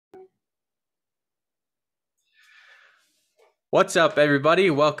What's up, everybody?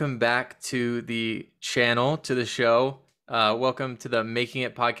 Welcome back to the channel, to the show. Welcome to the Making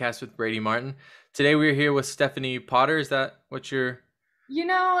It podcast with Brady Martin. Today we're here with Stephanie Potter. Is that what you're?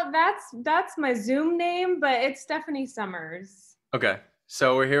 That's my Zoom name, but it's Stefani Somers. Okay.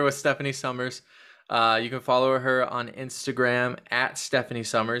 So we're here with Stefani Somers. You can follow her on Instagram at Stefani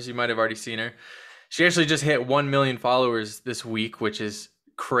Somers. You might have already seen her. She actually just hit 1 million followers this week, which is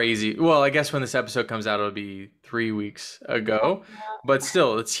crazy. Well, I guess when this episode comes out, it'll be 3 weeks ago, but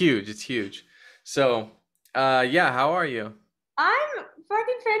still, it's huge. It's huge. So, yeah, how are you? I'm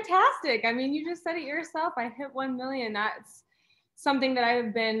fucking fantastic. I mean, you just said it yourself. I hit 1 million. That's something that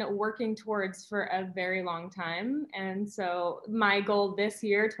I've been working towards for a very long time. And so my goal this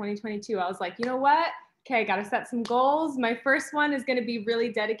year, 2022, I was like, you know what? Okay, got to set some goals. My first one is going to be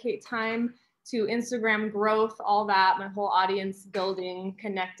really dedicate time to Instagram growth, all that, my whole audience building,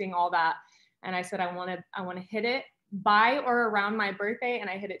 connecting, all that. And I said, I want to hit it by or around my birthday. And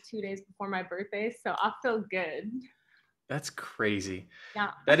I hit it 2 days before my birthday. So I'll feel good. That's crazy.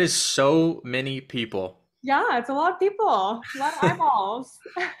 Yeah. That is so many people. Yeah, it's a lot of people, a lot of eyeballs.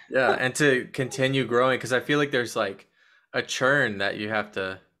 Yeah, and to continue growing, because I feel like there's like a churn that you have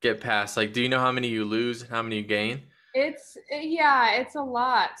to get past. Like, do you know how many you lose and how many you gain? Yeah, it's a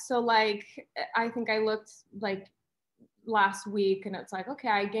lot. So like I think I looked like last week and it's like, okay,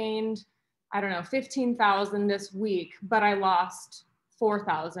 I gained, I don't know, 15,000 this week, but I lost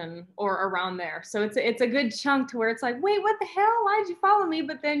 4,000 or around there. So it's a good chunk to where it's like, wait, what the hell? Why did you follow me?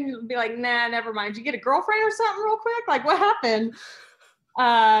 But then you'll be like, nah, never mind. Did you get a girlfriend or something real quick? Like what happened?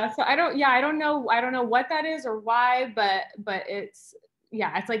 So I don't know what that is or why, but it's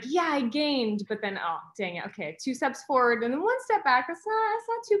like, yeah, I gained, but then, oh, dang it. Okay. 2 steps forward and then 1 step back. That's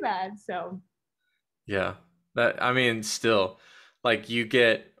not too bad. So Yeah. That I mean, still, like you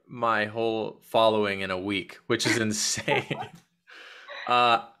get my whole following in a week, which is insane.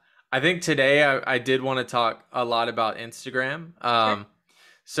 Uh, I think today I did want to talk a lot about Instagram. sure.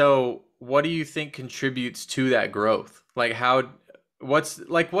 So what do you think contributes to that growth? Like what's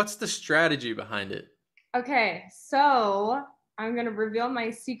the strategy behind it? Okay. So I'm going to reveal my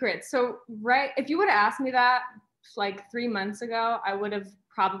secret. So, right. If you would have asked me that like 3 months ago, I would have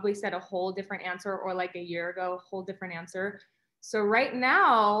probably said a whole different answer, or like a year ago, a whole different answer. So right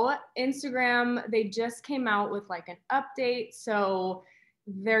now, Instagram, they just came out with like an update. So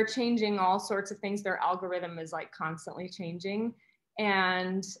they're changing all sorts of things. Their algorithm is like constantly changing.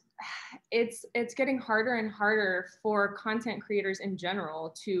 And it's getting harder and harder for content creators in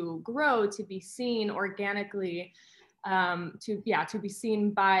general to grow, to be seen organically, to be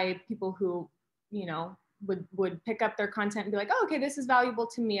seen by people who, you know, would pick up their content and be like, oh, okay, this is valuable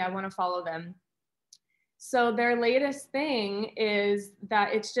to me. I want to follow them. So their latest thing is that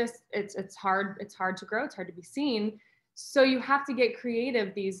it's hard to grow, it's hard to be seen. So you have to get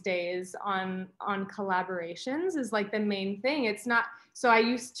creative these days on collaborations is like the main thing. It's not, so I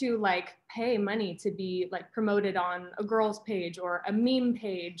used to like pay money to be like promoted on a girl's page or a meme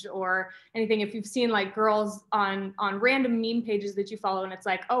page or anything. If you've seen like girls on random meme pages that you follow and it's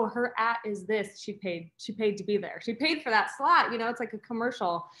like, oh, her at is this, she paid to be there, she paid for that slot, you know, it's like a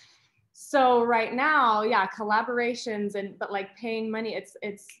commercial. So right now, yeah, collaborations and but like paying money,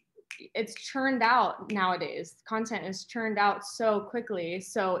 it's churned out nowadays. Content is churned out so quickly.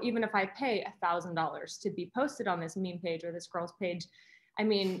 So even if I pay $1,000 to be posted on this meme page or this girl's page, I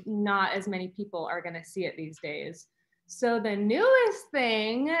mean, not as many people are going to see it these days. So the newest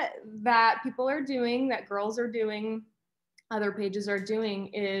thing that people are doing, that girls are doing, other pages are doing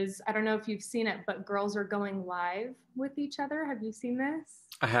is, I don't know if you've seen it, but girls are going live with each other. Have you seen this?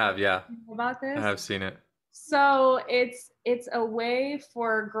 I have, yeah. About I this? have seen it. So it's a way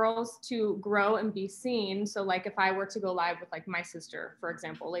for girls to grow and be seen. So like if I were to go live with like my sister, for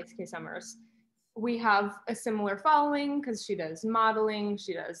example, Lacey Summers, we have a similar following because she does modeling,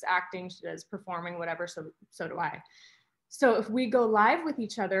 she does acting, she does performing, whatever. So do I. So if we go live with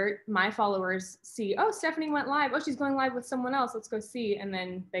each other, my followers see, oh, Stephanie went live. Oh, she's going live with someone else. Let's go see. And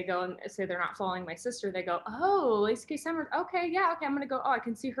then they go and say they're not following my sister. They go, oh, Lacey K. Summers. Okay, yeah, okay, I'm gonna go. Oh, I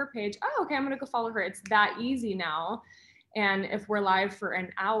can see her page. Oh, okay, I'm gonna go follow her. It's that easy now. And if we're live for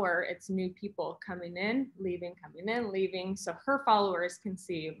an hour, it's new people coming in, leaving. So her followers can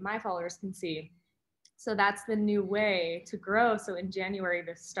see, my followers can see. So that's the new way to grow. So in January,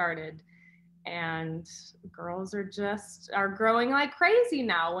 this started and girls are growing like crazy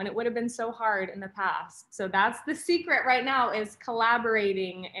now when it would have been so hard in the past. So that's the secret right now, is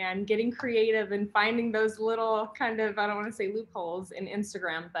collaborating and getting creative and finding those little kind of, I don't want to say loopholes in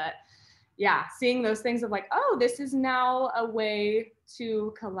Instagram, but yeah, seeing those things of like, oh, this is now a way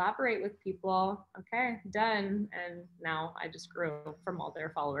to collaborate with people. Okay, done. And now I just grew from all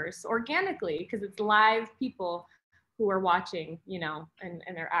their followers organically because it's live people who are watching, and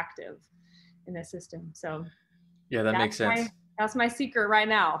they're active in the system. So Yeah, that that's makes my sense. that's my secret right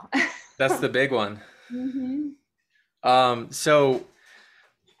now. That's the big one. hmm So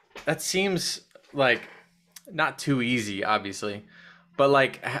that seems like not too easy, obviously, but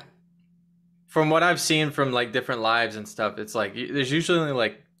like from what I've seen from like different lives and stuff, it's like there's usually only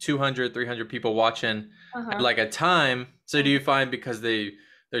like 200, 300 people watching at Uh-huh. like a time. So do you find because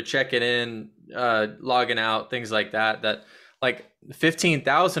they're checking in, logging out, things like that, that like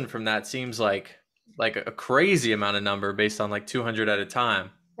 15,000 from that seems like a crazy amount of number based on like 200 at a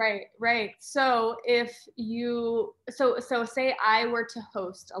time. Right, right. So if you so say I were to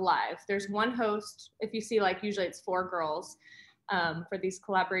host a live, there's one host. If you see, like, usually it's four girls for these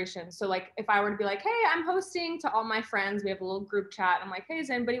collaborations. So like if I were to be like, hey, I'm hosting to all my friends, we have a little group chat. I'm like, hey, does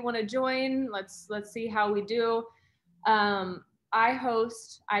anybody want to join? Let's see how we do. I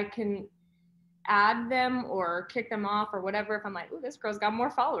host. I can add them or kick them off or whatever. If I'm like, oh, this girl's got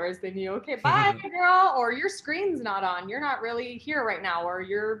more followers than you. Okay, bye, girl. Or your screen's not on. You're not really here right now. Or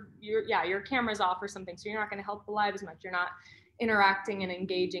your camera's off or something. So you're not going to help the live as much. You're not interacting and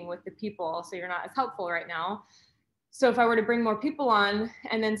engaging with the people. So you're not as helpful right now. So if I were to bring more people on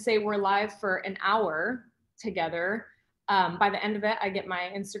and then say we're live for an hour together, by the end of it, I get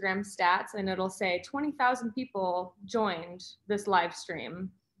my Instagram stats and it'll say 20,000 people joined this live stream.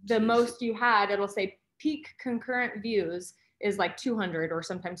 The Jeez. most you had, it'll say peak concurrent views is like 200 or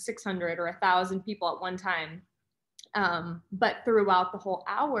sometimes 600 or 1,000 people at one time. But throughout the whole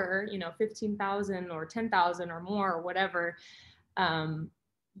hour, 15,000 or 10,000 or more or whatever, um,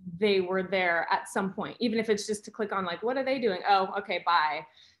 they were there at some point, even if it's just to click on like, what are they doing? Oh, okay, bye.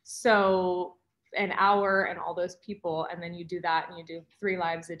 So an hour and all those people, and then you do that and you do 3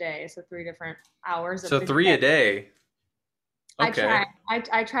 lives a day. So 3 different hours of So the three day. a day. I try. Okay.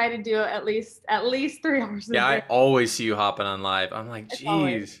 I try to do at least 3 hours a Yeah, I day. always see you hopping on live. I'm like, It's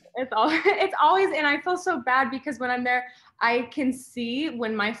always, geez. it's always, and I feel so bad because when I'm there, I can see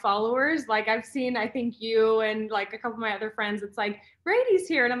when my followers, like I've seen, I think you and like a couple of my other friends, it's like, Brady's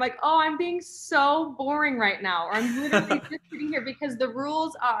here. And I'm like, oh, I'm being so boring right now. Or I'm literally just sitting here because the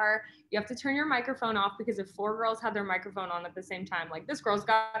rules are you have to turn your microphone off because if 4 girls had their microphone on at the same time, like this girl's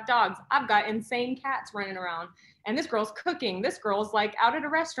got dogs, I've got insane cats running around, and this girl's cooking, this girl's like out at a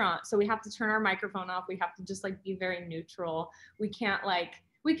restaurant. So we have to turn our microphone off. We have to just like be very neutral. We can't like,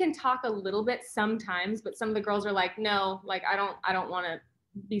 we can talk a little bit sometimes, but some of the girls are like, no, like I don't want to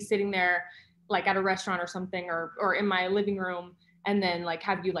be sitting there like at a restaurant or something, or in my living room and then like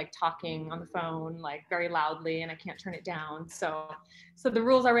have you like talking on the phone like very loudly and I can't turn it down. So the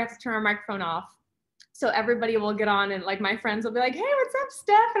rules are we have to turn our microphone off. So everybody will get on and like my friends will be like, hey, what's up,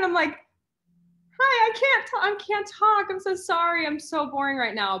 Steph? And I'm like, hi, I can't talk. I'm so sorry. I'm so boring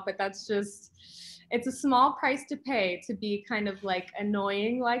right now. But that's just, it's a small price to pay to be kind of like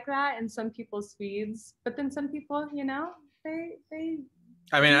annoying like that in some people's feeds. But then some people, they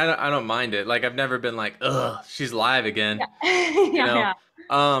I mean, I don't mind it. Like I've never been like, ugh, she's live again. yeah. You Yeah, know?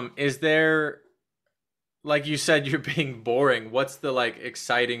 yeah. Is there, like you said, you're being boring. What's the like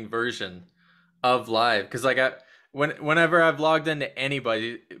exciting version of live? Because like whenever I've logged into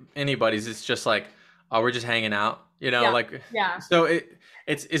anybody's, it's just like, oh, we're just hanging out. Yeah. Like Yeah. so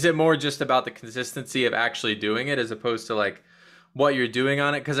it's is it more just about the consistency of actually doing it as opposed to like what you're doing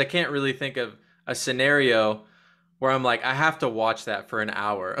on it? Because I can't really think of a scenario where I'm like, I have to watch that for an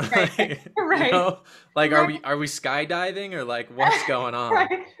hour. Right. Like, Right. like Right. are we skydiving or like what's going on?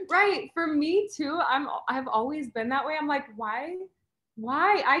 Right. Right. For me too, I've always been that way. I'm like, why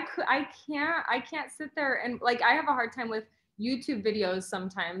I can't sit there and like I have a hard time with YouTube videos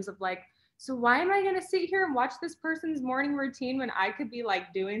sometimes of like, so why am I gonna sit here and watch this person's morning routine when I could be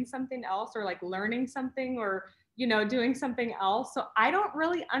like doing something else or like learning something or doing something else. So I don't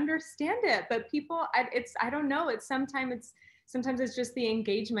really understand it, but people, I don't know, sometimes it's just the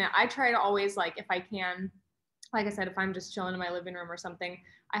engagement. I try to always, like, if I can, like I said, if I'm just chilling in my living room or something,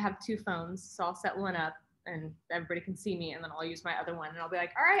 I have 2 phones. So I'll set one up and everybody can see me. And then I'll use my other one and I'll be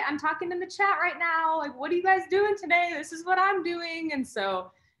like, all right, I'm talking in the chat right now. Like, what are you guys doing today? This is what I'm doing. And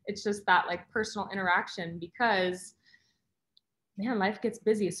so it's just that like personal interaction because man, life gets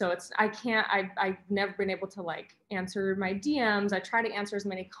busy. So I've never been able to like answer my DMs. I try to answer as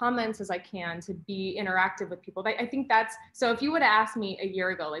many comments as I can to be interactive with people. I think that's, so if you would have asked me a year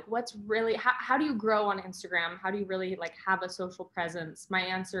ago, like what's really, how do you grow on Instagram? How do you really like have a social presence? My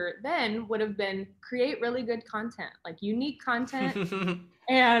answer then would have been create really good content, like unique content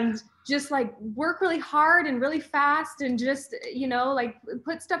and just like work really hard and really fast and just, you know, like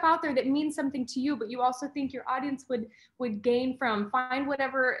put stuff out there that means something to you, but you also think your audience would gain from. Find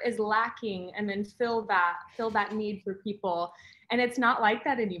whatever is lacking and then fill that need for people. And it's not like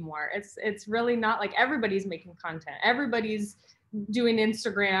that anymore. It's really not. Like, everybody's making content, everybody's doing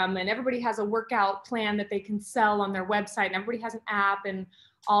Instagram, and everybody has a workout plan that they can sell on their website, and everybody has an app and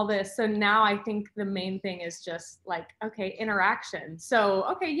all this. So now I think the main thing is just like, okay, interaction. So,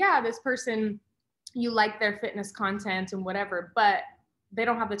 okay, yeah, this person, you like their fitness content and whatever, but they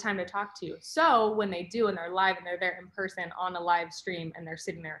don't have the time to talk to you. So when they do, and they're live and they're there in person on a live stream and they're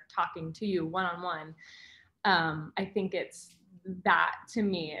sitting there talking to you one-on-one, I think it's that, to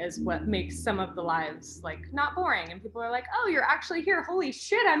me, is what makes some of the lives like not boring, and people are like, oh, you're actually here, holy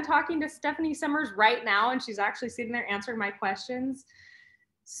shit, I'm talking to Stefani Somers right now and she's actually sitting there answering my questions.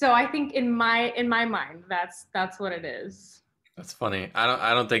 So I think in my mind, that's what it is. That's funny.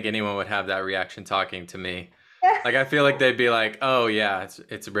 I don't think anyone would have that reaction talking to me. Like, I feel like they'd be like, "Oh yeah,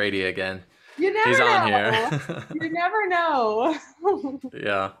 it's Brady again. You He's never on know. here." You never know.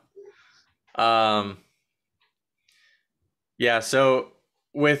 Yeah. Um yeah, so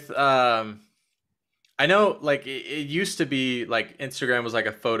with I know, like, it used to be like Instagram was like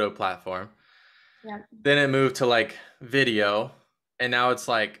a photo platform. Yeah. Then it moved to like video, and now it's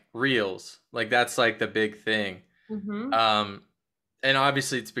like Reels. Like, that's like the big thing. Mm-hmm. Um and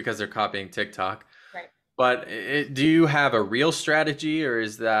obviously it's because they're copying TikTok. Right. But do you have a real strategy, or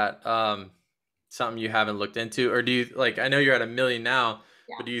is that something you haven't looked into? Or do you, like, I know you're at 1 million now,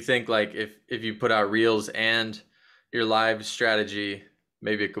 Yeah. but do you think, like, if you put out reels and your live strategy,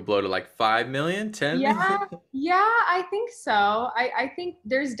 maybe it could blow to like 5 million, 10 million? Yeah, yeah, I think so. I think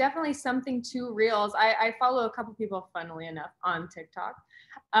there's definitely something to reels. I follow a couple people, funnily enough, on TikTok,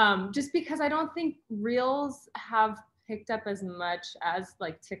 just because I don't think reels have picked up as much as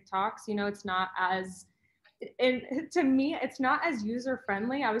like TikToks. You know, it's not as, and to me, it's not as user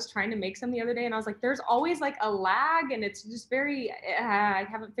friendly. I was trying to make some the other day, and I was like, there's always like a lag, and it's just very, I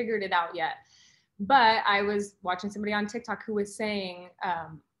haven't figured it out yet. But I was watching somebody on TikTok who was saying,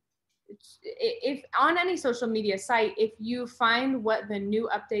 if on any social media site, if you find what the new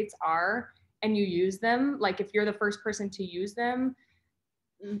updates are and you use them, like if you're the first person to use them,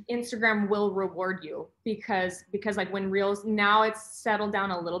 Instagram will reward you, because like when reels, now it's settled down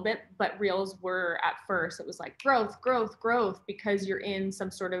a little bit, but reels were, at first it was like growth, because you're in some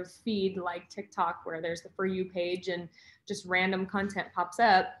sort of feed like TikTok where there's the For You page and just random content pops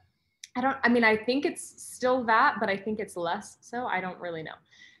up. I mean, I think it's still that, but I think it's less so. I don't really know.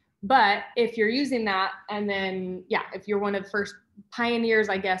 But if you're using that, and then, yeah, if you're one of the first pioneers,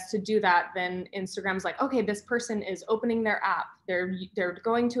 I guess, to do that, then Instagram's like, okay, this person is opening their app. They're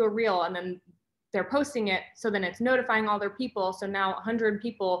going to a reel, and then they're posting it. So then it's notifying all their people. So now 100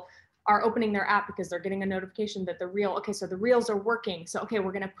 people are opening their app because they're getting a notification that the reel, okay, so the reels are working. So, okay,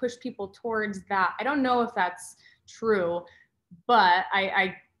 we're going to push people towards that. I don't know if that's true, but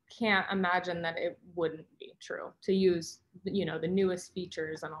I can't imagine that it wouldn't be true to use, you know, the newest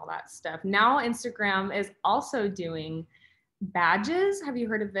features and all that stuff. Now Instagram is also doing badges. Have you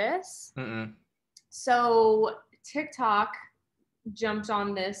heard of this? Mm-mm. So TikTok jumped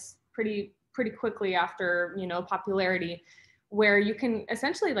on this pretty quickly after, you know, popularity, where you can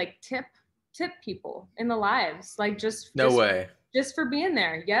essentially like tip people in the lives, like No way. just for being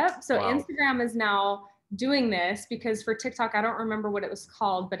there. Yep. So Wow. Instagram is now doing this, because for TikTok, I don't remember what it was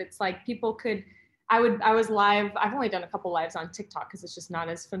called, but it's like people could, I was live. I've only done a couple lives on TikTok because it's just not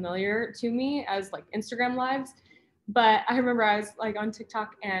as familiar to me as like Instagram lives. But I remember I was like on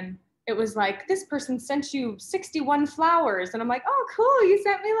TikTok, and it was like, this person sent you 61 flowers. And I'm like, oh, cool. You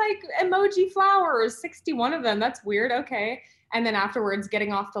sent me like emoji flowers, 61 of them. That's weird. Okay. And then afterwards,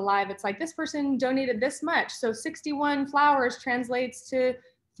 getting off the live, it's like, this person donated this much. So 61 flowers translates to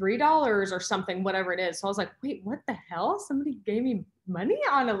 $3 or something, whatever it is. So I was like, wait, what the hell? Somebody gave me money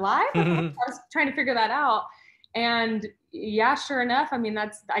on a live? I was trying to figure that out. And yeah, sure enough, I mean,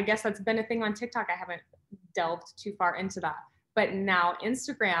 I guess that's been a thing on TikTok. I haven't delved too far into that. But now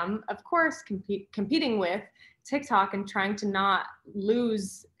Instagram, of course, competing with TikTok and trying to not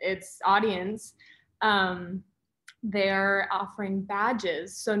lose its audience, they're offering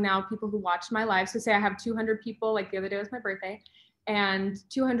badges. So now people who watch my live, so say I have 200 people, like the other day was my birthday, and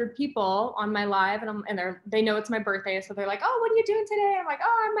 200 people on my live, and they know it's my birthday, so they're like, oh, what are you doing today? I'm like,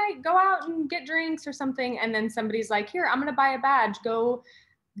 oh, I might go out and get drinks or something. And then somebody's like, here, I'm gonna buy a badge, go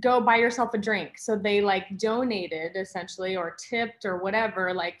buy yourself a drink. So they like donated essentially, or tipped or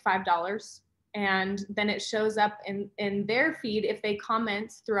whatever, like $5, and then it shows up in their feed. If they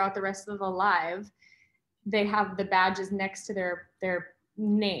comment throughout the rest of the live, they have the badges next to their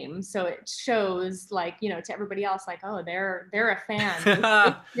name, so it shows like, you know, to everybody else like, oh, they're a fan.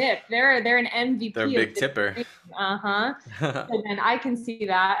 They tip. They're an They're a MVP of big this tipper. thing. So then I can see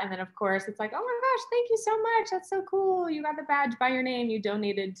that, and then of course it's like, oh my gosh, thank you so much. That's so cool. You got the badge by your name. You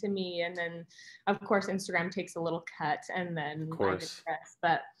donated to me, and then of course Instagram takes a little cut, and then Of I get course. the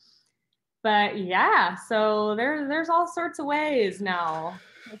rest. But yeah, so there's all sorts of ways now.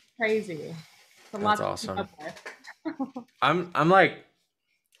 It's crazy. It's a lot That's to keep awesome. up with. I'm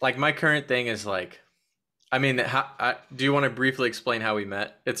like my current thing is like, I mean, do you want to briefly explain how we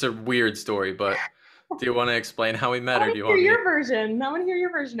met? It's a weird story, but do you want to explain how we I met, or want do you to hear want me? your version. I want to hear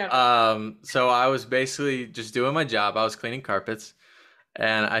your version of it. So I was basically just doing my job. I was cleaning carpets,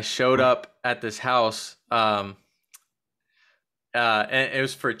 and I showed up at this house. And it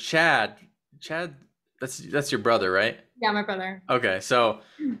was for Chad. Chad, that's your brother, right? Yeah, my brother. Okay, so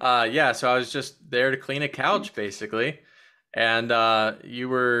yeah, so I was just there to clean a couch basically, and you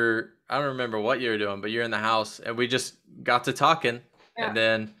were, I don't remember what you were doing, but you're in the house, and we just got to talking, Yeah. and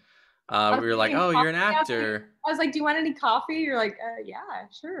then I was we were like, making oh, you're an coffee. actor. I was like, do you want any coffee? You're like, yeah,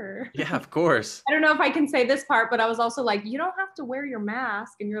 sure. Yeah, of course. I don't know if I can say this part, but I was also like, you don't have to wear your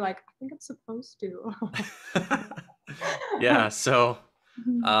mask. And you're like, I think I'm supposed to. Yeah, so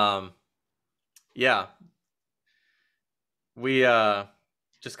um, yeah, we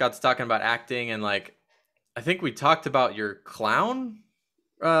just got to talking about acting, and like I think we talked about your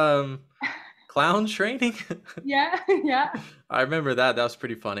um clown training. Yeah, yeah, I remember that. That was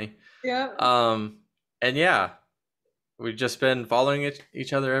pretty funny. yeah, Um, and yeah, we've just been following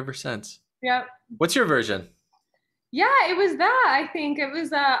each other ever since. yeah. What's your version? Yeah, it was that. I think it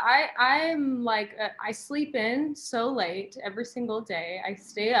was I'm like I sleep in so late every single day. I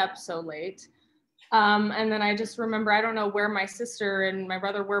stay up so late. And then I just remember, I don't know where my sister and my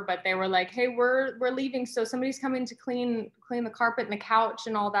brother were, but they were like, "Hey, we're leaving, so somebody's coming to clean the carpet and the couch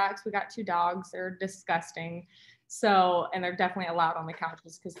and all that." Because we got two dogs, they're disgusting. So, and they're definitely allowed on the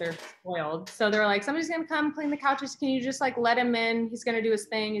couches because they're spoiled. So they're like, "Somebody's gonna come clean the couches. Can you just like let him in? He's gonna do his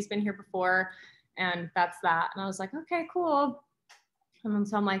thing. He's been here before." And that's that. And I was like, "Okay, cool." And then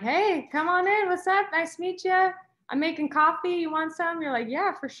so I'm like, "Hey, come on in. What's up? Nice to meet you. I'm making coffee. You want some?" You're like,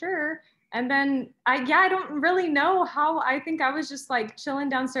 "Yeah, for sure." And then I don't really know how. I think I was just like chilling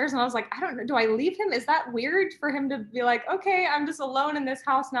downstairs, and I was like, I don't know. Do I leave him? Is that weird for him to be like, okay, I'm just alone in this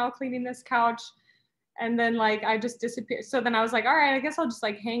house now, cleaning this couch, and then like I just disappeared. So then I was like, all right, I guess I'll just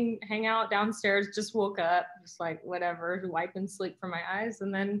like hang out downstairs. Just woke up, just like whatever, wipe and sleep from my eyes,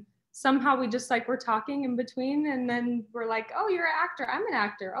 and then somehow we just like were talking in between, and then we're like, oh, you're an actor. I'm an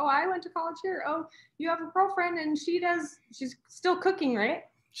actor. Oh, I went to college here. Oh, you have a girlfriend, and she's still cooking, right?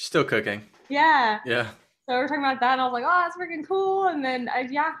 Still cooking. Yeah. Yeah. So we were talking about that, and I was like, "Oh, that's freaking cool." And then, I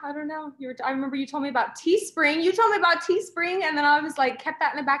don't know. I remember you told me about Teespring. You told me about Teespring, and then I was like, kept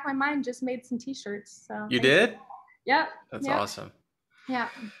that in the back of my mind. Just made some T-shirts. So You thanks. did? Yep. That's Yep. awesome. Yeah.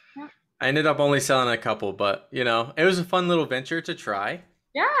 Yeah. I ended up only selling a couple, but you know, it was a fun little venture to try.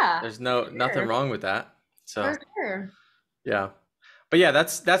 Yeah. There's nothing Sure. wrong with that. So For sure. yeah. But yeah,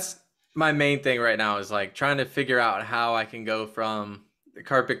 that's my main thing right now is like trying to figure out how I can go from the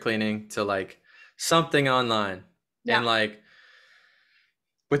carpet cleaning to like something online. Yeah. And like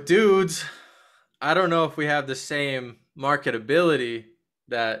with dudes, I don't know if we have the same marketability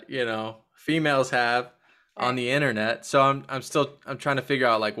that, you know, females have on Right. the internet. So I'm trying to figure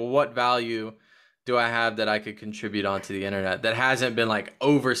out like, well, what value do I have that I could contribute onto the internet that hasn't been like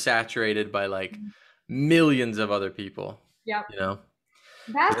oversaturated by like millions of other people, Yep. you know?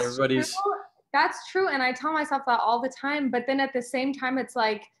 'Cause That's true. everybody's That's true. And I tell myself that all the time. But then at the same time, it's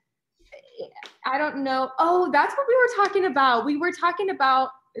like, I don't know. Oh, that's what we were talking about. We were talking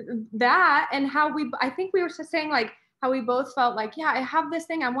about that and how I think we were just saying like how we both felt like, yeah, I have this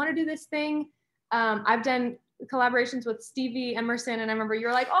thing. I want to do this thing. I've done collaborations with Stevie Emerson. And I remember you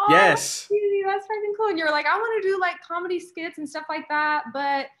were like, oh, I love yes. Stevie. That's freaking cool. And you're like, I want to do like comedy skits and stuff like that.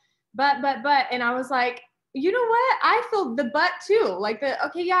 But, and I was like, you know what? I feel the but too. Like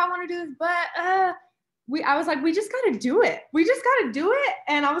okay, yeah, I want to do this, but I was like, we just gotta do it. We just gotta do it.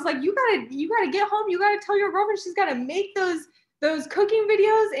 And I was like, you gotta get home. You gotta tell your girlfriend she's gotta make those cooking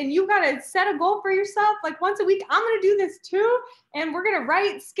videos, and you gotta set a goal for yourself. Like once a week, I'm gonna do this too, and we're gonna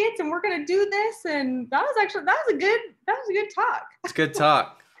write skits, and we're gonna do this. And that was a good talk. It's good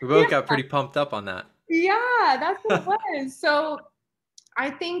talk. We both Yeah. got pretty pumped up on that. Yeah, that's what it was. So I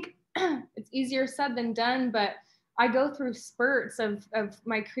think it's easier said than done, but I go through spurts of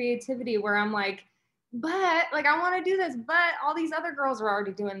my creativity where I'm like, but like I want to do this, but all these other girls are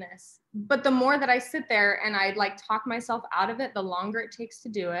already doing this. But the more that I sit there and I like talk myself out of it, the longer it takes to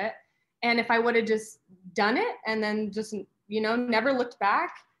do it. And if I would have just done it and then just, never looked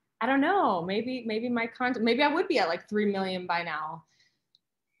back. I don't know. Maybe my content, maybe I would be at like 3 million by now.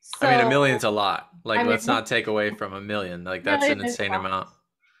 I mean, a So, million's a lot. Like, I mean, let's not take away from a million. Like, that's million an is a insane lot. amount.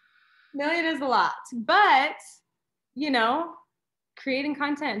 Million is a lot, but you know, creating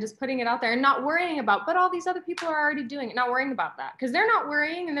content and just putting it out there and not worrying about, but all these other people are already doing it, not worrying about that because they're not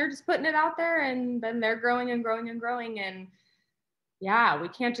worrying and they're just putting it out there and then they're growing and growing and growing. And yeah, we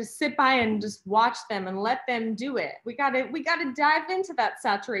can't just sit by and just watch them and let them do it. We gotta dive into that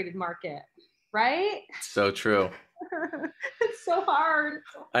saturated market, right? So true. It's so hard.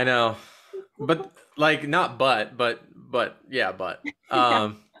 I know. But like not but yeah, but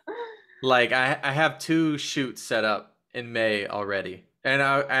Yeah. like I have 2 shoots set up in May already. And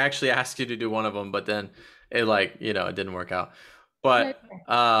I actually asked you to do one of them, but then it like, it didn't work out. Yeah.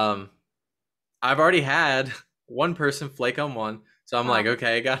 But I've already had one person flake on one. So I'm like,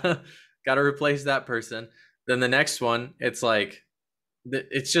 okay, gotta replace that person. Then the next one, it's like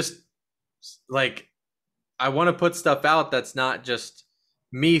it's just like I want to put stuff out that's not just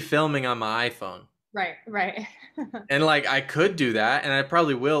me filming on my iPhone. Right. And like I could do that, and I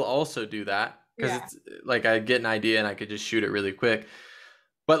probably will also do that because Yeah. it's like I get an idea and I could just shoot it really quick.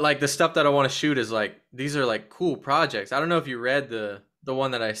 But like the stuff that I want to shoot is like these are like cool projects. I don't know if you read the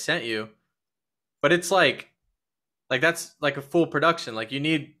one that I sent you, but it's like that's like a full production. Like you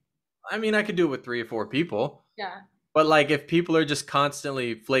need I mean I could do it with 3 or 4 people. Yeah. But like if people are just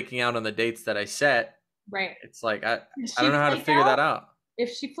constantly flaking out on the dates that I set, Right. it's like Did I don't she know how to flake figure out? that out. If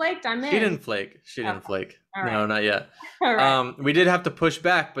she flaked, I'm She in. didn't flake. She Okay. didn't flake. All right. No, not yet. All right. We did have to push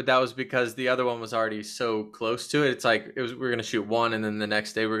back, but that was because the other one was already so close to it. It's like we were gonna shoot one, and then the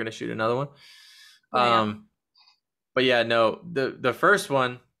next day we are gonna shoot another one. Yeah. But yeah, no, the first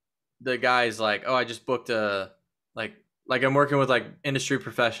one, the guy's like, oh, I just booked a like I'm working with like industry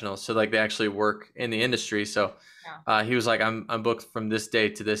professionals, so like they actually work in the industry. So Yeah. he was like, I'm booked from this day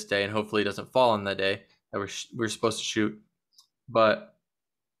to this day, and hopefully it doesn't fall on that day that we're supposed to shoot. But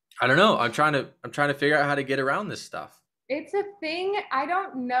I don't know. I'm trying to figure out how to get around this stuff. It's a thing. I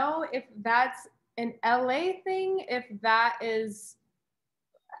don't know if that's an LA thing, if that is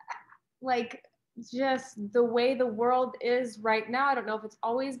like just the way the world is right now. I don't know if it's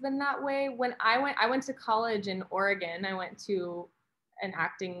always been that way. When I went to college in Oregon. I went to an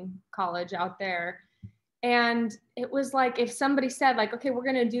acting college out there. And it was like if somebody said like, okay, we're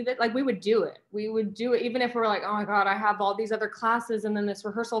gonna do that, like we would do it. We would do it, even if we're like, oh my God, I have all these other classes and then this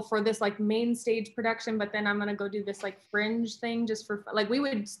rehearsal for this like main stage production, but then I'm gonna go do this like fringe thing just for like we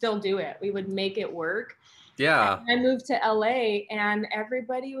would still do it. We would make it work. Yeah. And I moved to LA and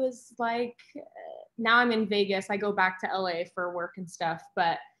everybody was like, now I'm in Vegas. I go back to LA for work and stuff,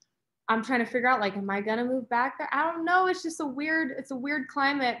 but I'm trying to figure out like, am I gonna move back there? I don't know. It's just it's a weird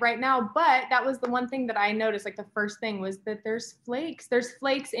climate right now. But that was the one thing that I noticed. Like the first thing was that there's flakes. There's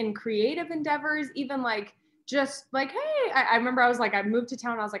flakes in creative endeavors, even like just like, hey, I remember I was like, I moved to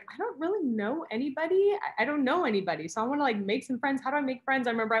town. I was like, I don't really know anybody. I don't know anybody. So I want to like make some friends. How do I make friends?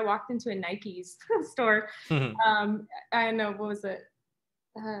 I remember I walked into a Nike's store. I know, what was it?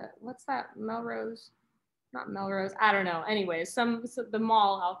 What's that? Melrose? Not Melrose. I don't know. Anyways, the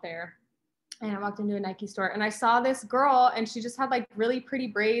mall out there. And I walked into a Nike store and I saw this girl and she just had like really pretty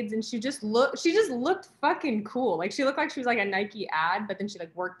braids and she just looked fucking cool. Like she looked like she was like a Nike ad, but then she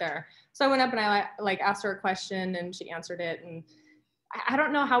like worked there. So I went up and I like asked her a question and she answered it. And I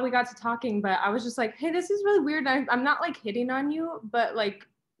don't know how we got to talking, but I was just like, hey, this is really weird. I'm not like hitting on you, but like,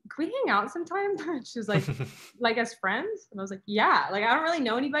 can we hang out sometime? She was like as friends? And I was like, yeah, like I don't really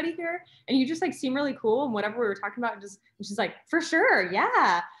know anybody here. And you just like seem really cool. And whatever we were talking about, and she's like, for sure,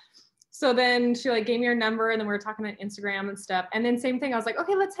 yeah. So then she like gave me her number and then we were talking on Instagram and stuff. And then same thing, I was like,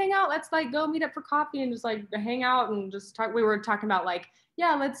 okay, let's hang out. Let's like go meet up for coffee and just like hang out and just talk. We were talking about like,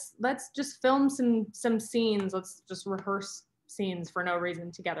 yeah, let's just film some scenes. Let's just rehearse scenes for no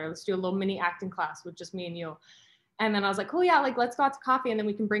reason together. Let's do a little mini acting class with just me and you. And then I was like, cool, yeah, like let's go out to coffee and then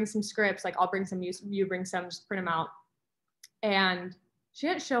we can bring some scripts. Like I'll bring some, you bring some, just print them out. And she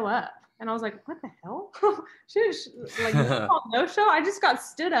didn't show up. And I was like, what the hell? She didn't like no show. I just got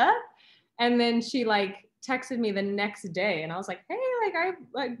stood up. And then she like texted me the next day and I was like, hey, like I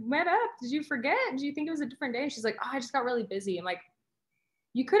like met up. Did you forget? Did you think it was a different day? And she's like, oh, I just got really busy. I'm like,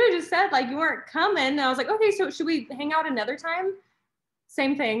 you could have just said like you weren't coming. And I was like, okay, so should we hang out another time?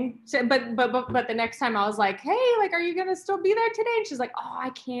 Same thing. So, but the next time I was like, hey, like, are you gonna still be there today? And she's like, oh, I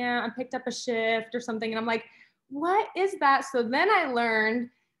can't. I picked up a shift or something. And I'm like, what is that? So then I learned,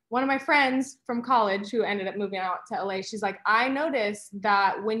 one of my friends from college who ended up moving out to LA, she's like, I noticed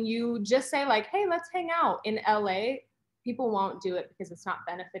that when you just say like, hey, let's hang out in LA, people won't do it because it's not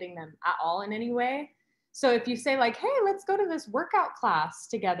benefiting them at all in any way. So if you say like, hey, let's go to this workout class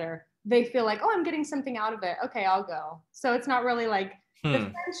together, they feel like, oh, I'm getting something out of it. Okay, I'll go. So it's not really like the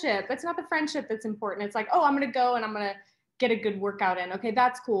Hmm. friendship. It's not the friendship that's important. It's like, oh, I'm going to go and I'm going to get a good workout in. Okay,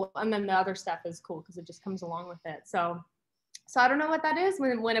 that's cool. And then the other stuff is cool because it just comes along with it. So I don't know what that is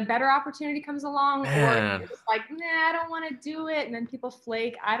when a better opportunity comes along, or Man, you're just like, nah, I don't want to do it, and then people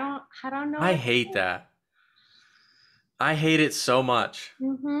flake. I don't know I what. hate that. I hate it so much.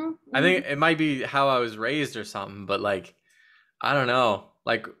 Mm-hmm, I mm-hmm, think it might be how I was raised or something, but like I don't know.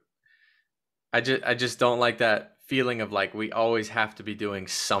 Like I just don't like that feeling of like we always have to be doing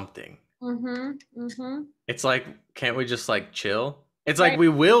something. mm-hmm, mm-hmm. It's like can't we just like chill? It's like Right. we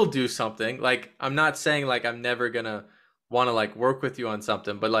will do something. Like I'm not saying like I'm never gonna want to like work with you on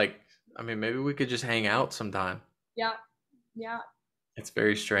something, but like I mean maybe we could just hang out sometime. Yeah. Yeah. It's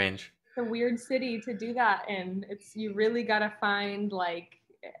very strange. It's a weird city to do that in. It's you really gotta find like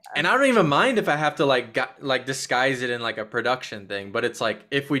a And I don't even mind if I have to like disguise it in like a production thing, but it's like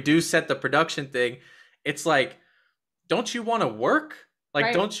if we do set the production thing, it's like don't you want to work? Like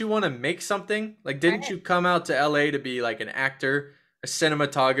right, don't you want to make something? Like didn't right, you come out to LA to be like an actor, a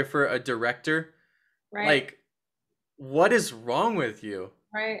cinematographer, a director? right, Like what is wrong with you?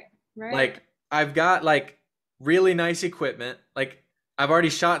 right, right, Like I've got like really nice equipment. Like I've already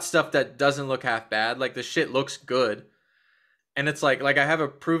shot stuff that doesn't look half bad. Like the shit looks good. And it's like I have a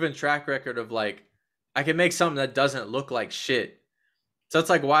proven track record of like I can make something that doesn't look like shit. So it's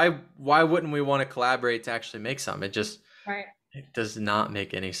like why wouldn't we want to collaborate to actually make something? right. It does not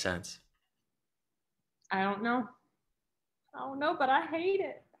make any sense. I don't know. I don't know, but I hate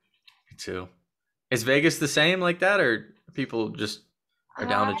it. Me too. Is Vegas the same like that or people just are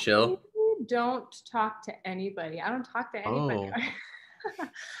down I to chill? don't talk to anybody. I don't talk to anybody. Oh.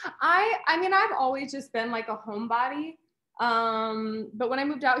 I mean I've always just been like a homebody. But when I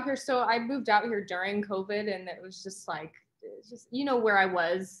moved out here, so I moved out here during COVID, and it was just like it's just where I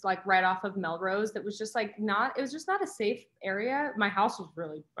was like right off of Melrose. That was just like not it was just not a safe area. My house was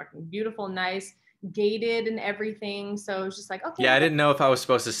really fucking beautiful, nice, gated and everything. So it was just like, okay, Yeah, I well, didn't know if I was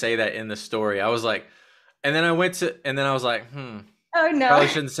supposed to say that in the story. I was like and then I went to and then I was like, oh no. probably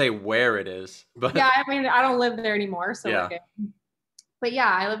shouldn't say where it is. Yeah, But I mean I don't live there anymore, so we're yeah. good. But yeah,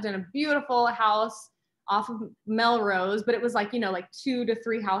 I lived in a beautiful house off of Melrose, but it was like, like 2 to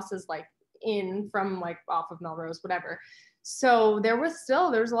 3 houses like in from like off of Melrose, whatever. So there was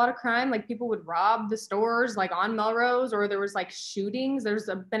a lot of crime. Like people would rob the stores like on Melrose, or there was like shootings.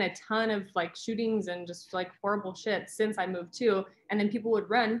 Been a ton of like shootings and just like horrible shit since I moved too. And then people would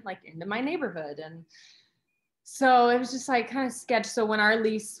run like into my neighborhood, and so it was just like kind of sketch. So when our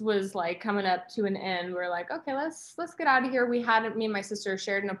lease was like coming up to an end, we are like, okay, let's get out of here. Me and my sister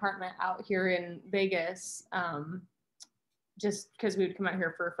shared an apartment out here in Vegas, just because we would come out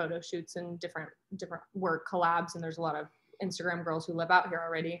here for photo shoots and different work collabs. And there's a lot of Instagram girls who live out here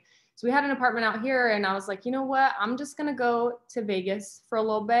already. So we had an apartment out here, and I was like, you know what? I'm just gonna go to Vegas for a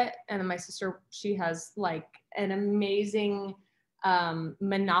little bit. And then my sister, she has like an amazing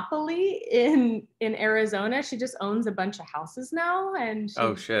monopoly in Arizona. She just owns a bunch of houses now, and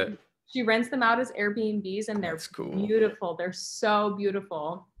Oh she shit. she rents them out as Airbnbs, and they're That's cool. beautiful. They're so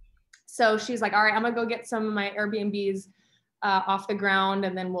beautiful. So she's like, all right, I'm gonna go get some of my Airbnbs off the ground,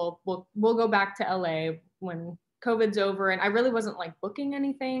 and then we'll go back to LA when COVID's over. And I really wasn't like booking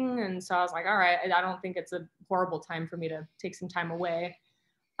anything, and so I was like, all right, I don't think it's a horrible time for me to take some time away.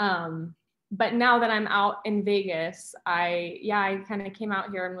 But now that I'm out in Vegas, I kind of came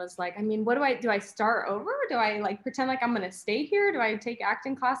out here and was like, I mean, what do I start over? Do I like pretend like I'm gonna stay here? Do I take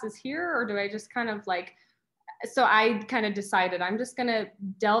acting classes here, or do I just kind of like so I kind of decided I'm just gonna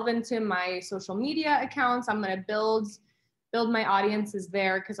delve into my social media accounts. I'm gonna build my audiences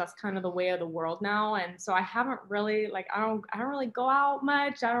there because that's kind of the way of the world now. And so I haven't really like I don't really go out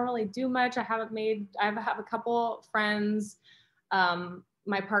much. I don't really do much. I have a couple friends.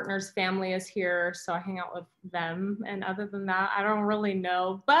 My partner's family is here, so I hang out with them. And other than that, I don't really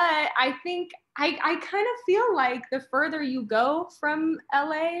know. But I think I kind of feel like the further you go from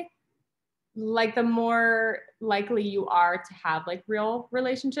LA, like the more likely you are to have like real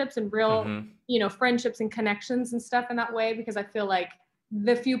relationships and real Mm-hmm. friendships and connections and stuff in that way, because I feel like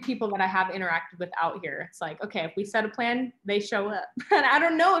the few people that I have interacted with out here, it's like, okay, if we set a plan, they show up. And I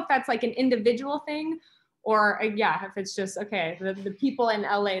don't know if that's like an individual thing, or yeah, if it's just okay, the people in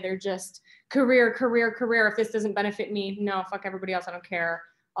LA, they're just career, career, career. If this doesn't benefit me, no, fuck everybody else, I don't care,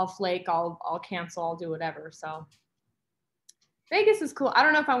 I'll flake, I'll cancel, I'll do whatever. So Vegas is cool. I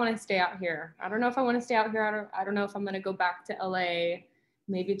don't know if I want to stay out here. I don't know if I want to stay out here. I don't know if I'm going to go back to LA,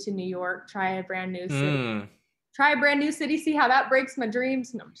 maybe to New York, try a brand new city. Hmm. Try a brand new city, see how that breaks my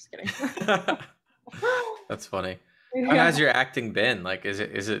dreams. No, I'm just kidding. That's funny. How Yeah. has your acting been? Like, is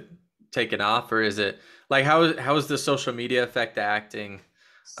it taken off, or is it like how is the social media affect the acting?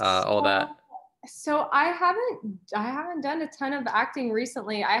 All So, that. so I haven't done a ton of acting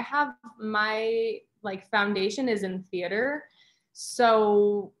recently. I have my like foundation is in theater.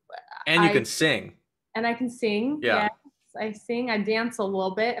 So And you I can sing. and I can sing. Yeah. Yes, I sing. I dance a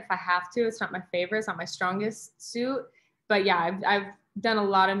little bit if I have to. It's not my favorite. It's not my strongest suit. But yeah, I've done a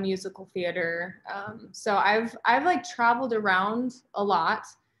lot of musical theater. So I've like traveled around a lot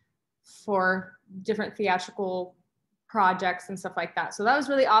for different theatrical projects and stuff like that. So that was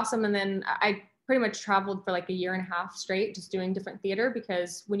really awesome. And then I pretty much traveled for like a year and a half straight, just doing different theater,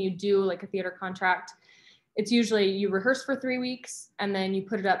 because when you do like a theater contract, it's usually you rehearse for 3 weeks and then you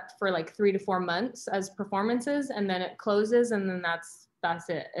put it up for like 3 to 4 months as performances, and then it closes, and then that's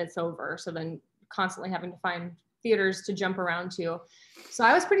it. It's over. So then constantly having to find theaters to jump around to. So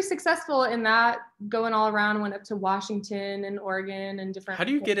I was pretty successful in that, going all around, went up to Washington and Oregon and different. How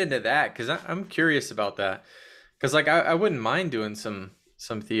do you get into that? Because I'm curious about that. Because like I wouldn't mind doing some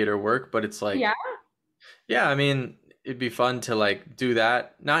theater work, but it's Yeah. like, yeah, I mean, it'd be fun to like do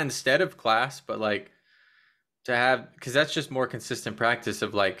that, not instead of class, but like to have, because that's just more consistent practice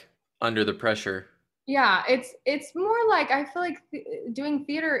of like under the pressure. Yeah, it's more like I feel like doing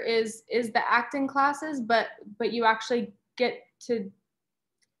theater is the acting classes, but you actually get to,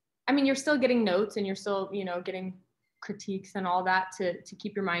 I mean, you're still getting notes and you're still, getting critiques and all that to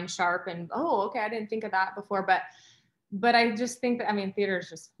keep your mind sharp and, oh, okay, I didn't think of that before, but I just think that, I mean, theater is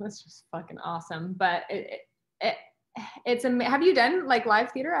just, it's just fucking awesome. But it it's have you done like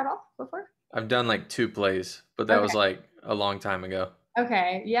live theater at all before? I've done like two plays, but that was Okay. like a long time ago.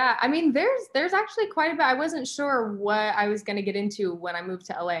 Okay. Yeah. I mean, there's actually quite a bit. I wasn't sure what I was going to get into when I moved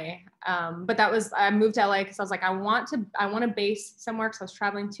to LA. But I moved to LA because I was like, I want to base somewhere because I was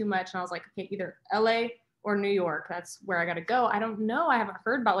traveling too much. And I was like, okay, either LA or New York. That's where I got to go. I don't know. I haven't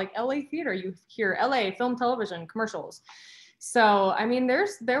heard about like LA theater. You hear LA film, television, commercials. So, I mean, there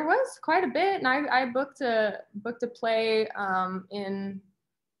was quite a bit. And I booked a play in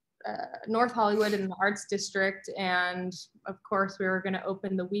North Hollywood in the Arts District, and of course we were going to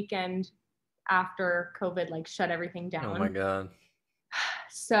open the weekend after COVID like shut everything Oh my down. God.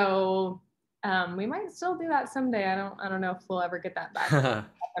 So we might still do that someday. I don't know if we'll ever get that back up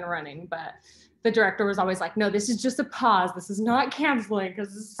and running, but the director was always like, no, this is just a pause. This is not canceling,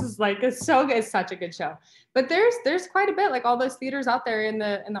 because this is like it's such a good show. But there's quite a bit, like all those theaters out there in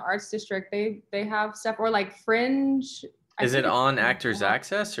the Arts District. They have stuff, or like Fringe. I Is think it it's on Actors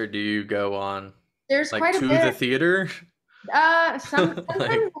Access, or do you go on there's like quite a to the bit. theater? Sometimes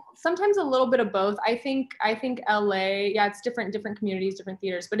Like, sometimes a little bit of both. I think LA, yeah, it's different communities, different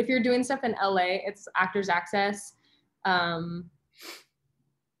theaters. But if you're doing stuff in LA, it's Actors Access. Um,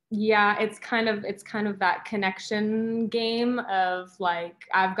 yeah, it's kind of that connection game of like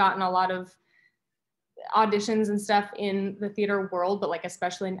I've gotten a lot of auditions and stuff in the theater world, but like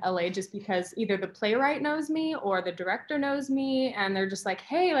especially in LA, just because either the playwright knows me or the director knows me, and they're just like,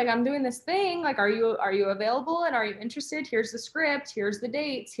 hey, like I'm doing this thing, like are you available and are you interested? Here's the script, here's the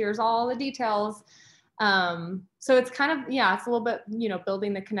dates, here's all the details. So it's kind of, yeah, it's a little bit,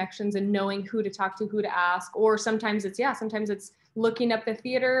 building the connections and knowing who to talk to, who to ask. Or sometimes it's looking up the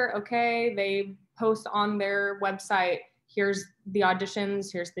theater. Okay, they post on their website, here's the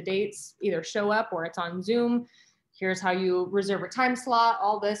auditions, here's the dates, either show up or it's on Zoom. Here's how you reserve a time slot,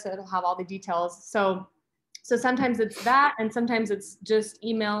 all this, it'll have all the details. So sometimes it's that, and sometimes it's just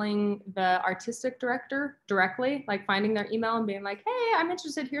emailing the artistic director directly, like finding their email and being like, hey, I'm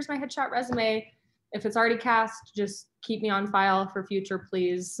interested, here's my headshot resume. If it's already cast, just keep me on file for future,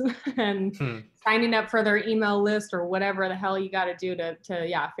 please. And hmm. signing up for their email list or whatever the hell you got to do to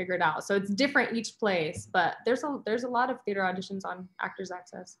yeah, figure it out. So it's different each place, but there's a lot of theater auditions on Actors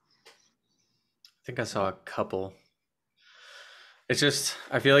Access. I think I saw a couple. It's just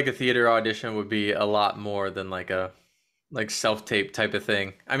I feel like a theater audition would be a lot more than like a like self tape type of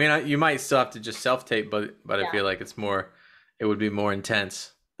thing. I mean, you might still have to just self tape, but I Yeah. feel like it would be more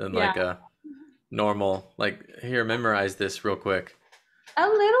intense than Yeah. like a normal like here memorize this real quick. A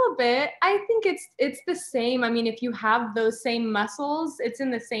little bit. I think it's the same. I mean, if you have those same muscles, it's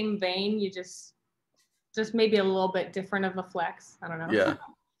in the same vein. You just maybe a little bit different of a flex. I don't know. Yeah.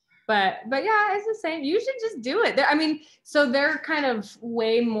 But yeah, it's the same. You should just do it. I mean, so they're kind of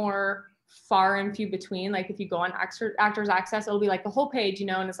way more far and few between. Like if you go on Actors Access, it'll be like the whole page,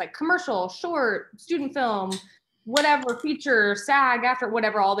 and it's like commercial, short, student film, whatever, feature, SAG, after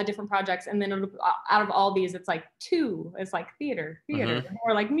whatever, all the different projects. And then out of all these, it's like two. It's like theater, Hmm.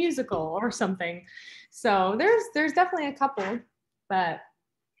 or like musical or something. So there's definitely a couple, but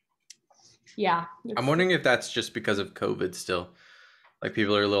Yeah. I'm It's wondering if that's just because of COVID still. Like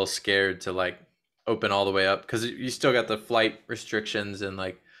people are a little scared to like open all the way up because you still got the flight restrictions and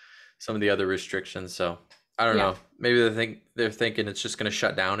like some of the other restrictions. So I don't yeah. know. Maybe they're thinking it's just gonna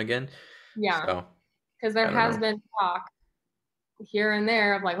shut down again. Yeah. So Because there I don't has know. been talk here and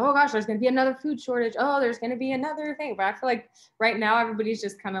there of like, oh gosh, there's gonna be another food shortage. Oh, there's gonna be another thing. But I feel like right now everybody's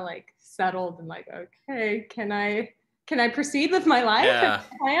just kind of like settled and like, okay, can I proceed with my life and Yeah.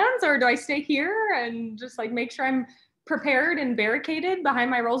 my plans, or do I stay here and just like make sure I'm prepared and barricaded behind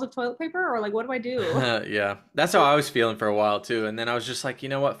my rolls of toilet paper, or like what do I do? Yeah. That's how I was feeling for a while too. And then I was just like, you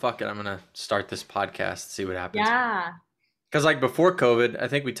know what? Fuck it. I'm gonna start this podcast, see what happens. Yeah. Because like before COVID, I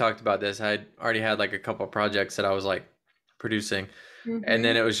think we talked about this. I had already had like a couple of projects that I was like producing, and then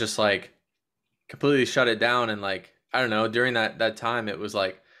Mm-hmm. it was just like completely shut it down. And like I don't know, during that time, it was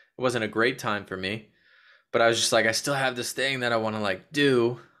like it wasn't a great time for me. But I was just like, I still have this thing that I want to like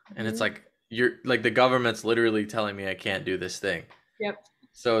do, and it's Mm-hmm. like you're like the government's literally telling me I can't do this thing. Yep.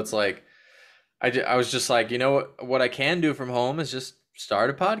 So it's like I was just like, you know what I can do from home is just start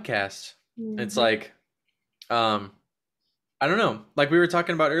a podcast. It's Mm-hmm. like um I don't know. Like we were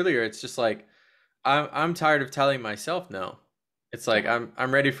talking about earlier, it's just like I'm tired of telling myself no. It's like Yeah.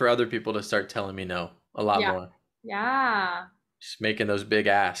 I'm ready for other people to start telling me no a lot Yeah. more. Yeah. Just making those big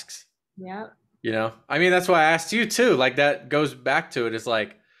asks, Yep. you know? I mean, that's why I asked you too. Like that goes back to it. It's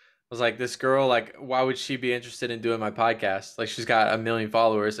like I was like this girl like why would she be interested in doing my podcast? Like she's got 1 million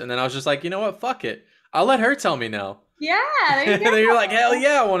followers and then I was just like, "You know what? Fuck it. I'll let her tell me no." Yeah. There you And then you're like, "Hell go.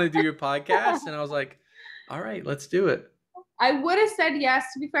 yeah, I want to do your podcast." And I was like, "All right, let's do it." I would have said yes.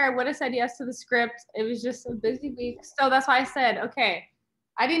 To be fair, I would have said yes to the script. It was just a busy week. So that's why I said, okay.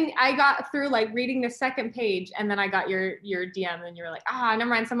 I got through like reading the second page and then I got your DM and you were like, never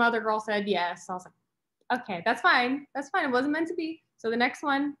mind. Some other girl said yes. So I was like, okay, that's fine. That's fine. It wasn't meant to be. So the next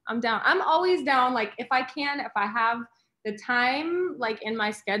one, I'm down. I'm always down. Like if I can, if I have the time like in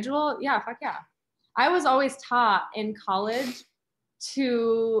my schedule, yeah, fuck yeah. I was always taught in college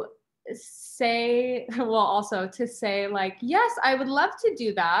to say, well, also to say, like, yes, I would love to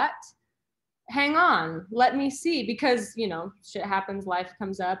do that. Hang on, let me see, because, shit happens, life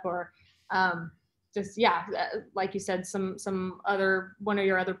comes up, or just, yeah, like you said, some other one of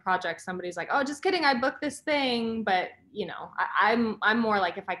your other projects, somebody's like, oh, just kidding, I booked this thing. But, I'm more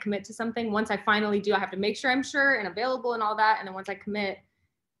like, if I commit to something, once I finally do, I have to make sure I'm sure and available and all that. And then once I commit,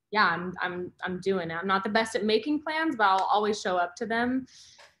 yeah, I'm doing it. I'm not the best at making plans, but I'll always show up to them.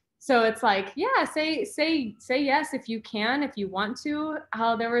 So it's like, yeah, say yes if you can, if you want to.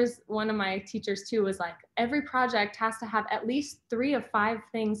 How there was one of my teachers too was like, every project has to have at least 3 of 5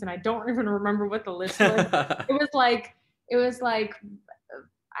 things, and I don't even remember what the list was. It was like it was like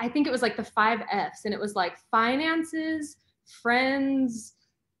I think it was like the 5 F's, and it was like finances, friends,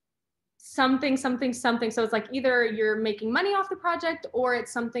 something something something. So it's like either you're making money off the project, or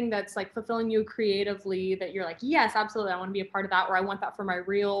it's something that's like fulfilling you creatively, that you're like, yes, absolutely, I want to be a part of that, or I want that for my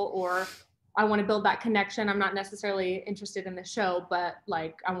reel, or I want to build that connection. I'm not necessarily interested in the show, but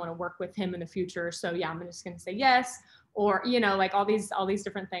like I want to work with him in the future. So yeah, I'm just going to say yes. Or like all these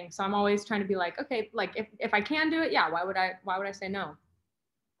different things. So I'm always trying to be like, okay, like if I can do it, yeah, why would I say no?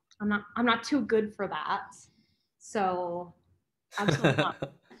 I'm not too good for that. So absolutely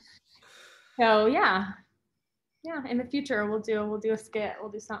not. So yeah, in the future we'll do a skit,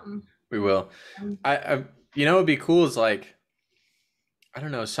 we'll do something. We will. um, I you know, it'd be cool is like I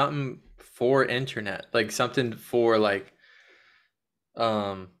don't know, something for internet, like something for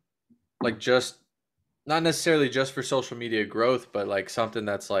um like just not necessarily just for social media growth, but like something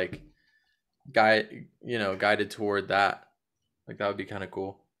that's like guided toward that. Like that would be kind of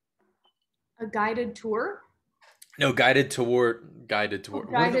cool. a guided tour. No, guided Oh, toward. What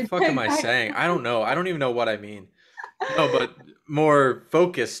the guided fuck am I saying? I don't know. I don't even know what I mean. No, but more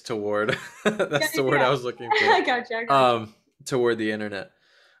focused toward. Yeah, That's yeah, the word yeah. I was looking for. I gotcha. Toward the internet.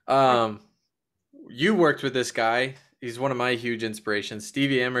 I Um, you worked with this guy. He's one of my huge inspirations,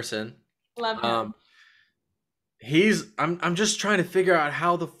 Stevie Emerson. love Um, him. I'm just trying to figure out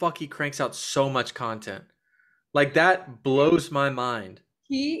how the fuck he cranks out so much content. Like that blows my mind.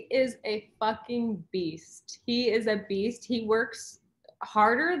 He is a fucking beast. He is a beast. He works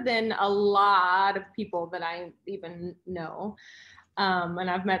harder than a lot of people that I even know. And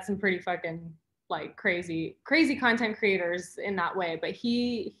I've met some pretty fucking like crazy content creators in that way. But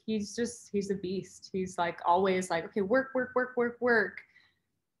he's a beast. He's like always like, okay, work, work, work, work, work.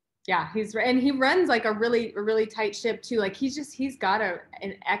 Yeah, and he runs like a really tight ship too. Like he's got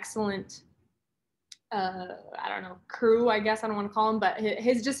an excellent I don't know, crew, I guess I don't want to call him, but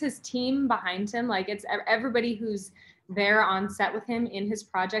his just his team behind him. Like it's everybody who's there on set with him in his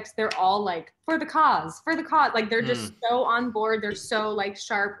projects, they're all like, for the cause, for the cause. Like they're just so on board. They're so like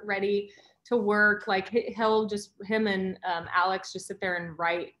sharp, ready to work. Like him and Alex just sit there and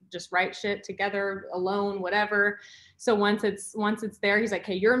write shit together, alone, whatever. So once it's there, he's like,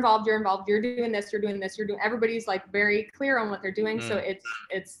 hey, you're involved, you're doing this, everybody's like very clear on what they're doing. So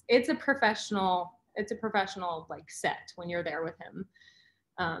it's a professional like set when you're there with him.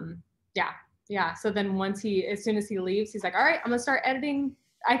 Yeah. So then as soon as he leaves, he's like, all right, I'm gonna start editing.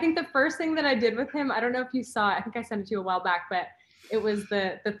 I think the first thing that I did with him, I don't know if you saw it, I think I sent it to you a while back, but it was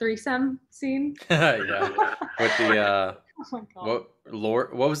the threesome scene. Yeah. With the oh my God.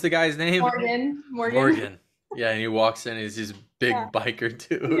 what was the guy's name? Morgan. Yeah, and he walks in, he's this big biker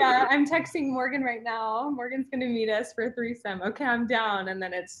dude. Yeah, I'm texting Morgan right now. Morgan's gonna meet us for a threesome. Okay, I'm down. And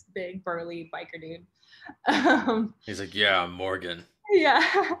then it's big burly biker dude. He's like, yeah, I'm Morgan. Yeah.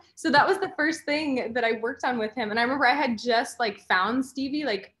 So that was the first thing that I worked on with him. And I remember I had just like found Stevie,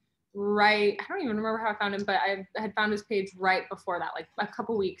 like I don't even remember how I found him, but I had found his page right before that, like a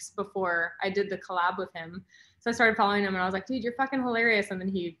couple weeks before I did the collab with him. So I started following him and I was like, dude, you're fucking hilarious. And then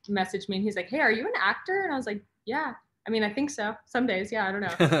he messaged me and he's like, hey, are you an actor? And I was like, yeah. I mean, I think so. Some days. Yeah, I don't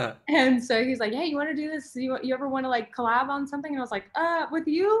know. And so he's like, hey, you want to do this? You ever want to like collab on something? And I was like, with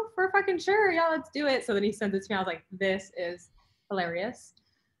you? For fucking sure. Yeah, let's do it. So then he sends it to me. I was like, this is hilarious.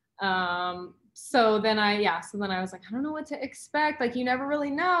 So then I was like, I don't know what to expect. Like, you never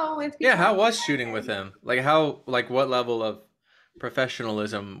really know if how was shooting with him? Like what level of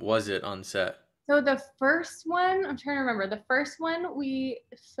professionalism was it on set? So the first one, I'm trying to remember. The first one we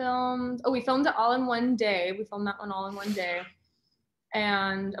filmed it all in one day. We filmed that one all in one day.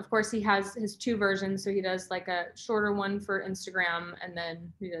 And of course he has his two versions. So he does like a shorter one for Instagram, and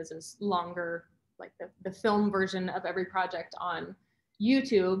then he does this longer, like the film version of every project on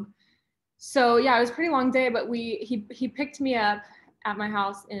YouTube. So yeah, it was a pretty long day, but he picked me up at my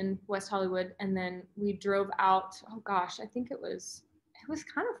house in West Hollywood, and then we drove out. Oh gosh, I think it was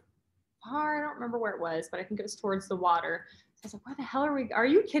kind of far. I don't remember where it was, but I think it was towards the water. So I was like, where the hell are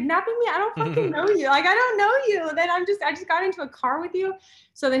you kidnapping me? I don't fucking know you. Like, I don't know you. Then I just got into a car with you.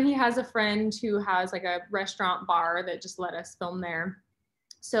 So then he has a friend who has like a restaurant bar that just let us film there.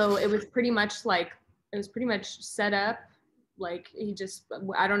 So it was pretty much set up. Like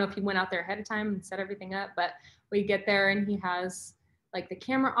I don't know if he went out there ahead of time and set everything up, but we get there and he has like the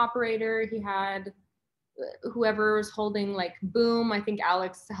camera operator. He had whoever was holding like boom. I think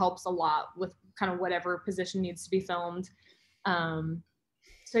Alex helps a lot with kind of whatever position needs to be filmed.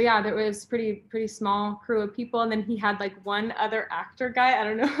 So yeah, there was pretty small crew of people. And then he had like one other actor guy. I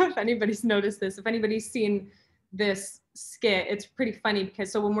don't know if anybody's noticed this. If anybody's seen this skit, it's pretty funny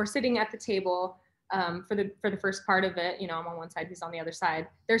because so when we're sitting at the table for the first part of it, you know, I'm on one side, he's on the other side.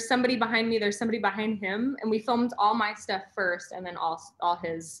 There's somebody behind me, there's somebody behind him, and we filmed all my stuff first and then all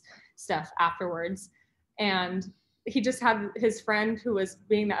his stuff afterwards. And he just had his friend who was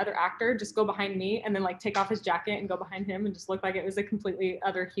being the other actor just go behind me and then like take off his jacket and go behind him and just look like it was a completely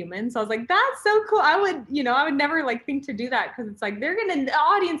other human. So I was like, that's so cool. I would never like think to do that because it's like the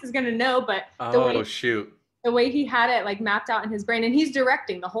audience is gonna know, but the way he had it like mapped out in his brain, and he's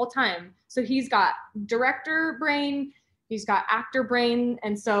directing the whole time. So he's got director brain, he's got actor brain,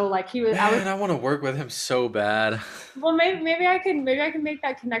 and so like I want to work with him so bad. Well, maybe I can make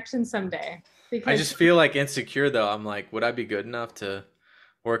that connection someday. Because I just feel like insecure though. I'm like, would I be good enough to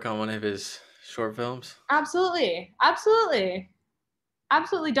work on one of his short films? Absolutely.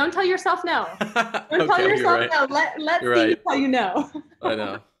 Don't tell yourself no. Don't tell yourself no. Let Steve tell you no. I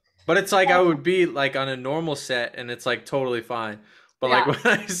know. But it's like I would be like on a normal set and it's like totally fine. But like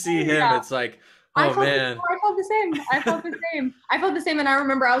when I see him, it's like, oh man. I felt the same. And I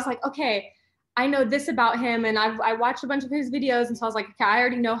remember I was like, okay, I know this about him, and I watched a bunch of his videos, and so I was like, okay, I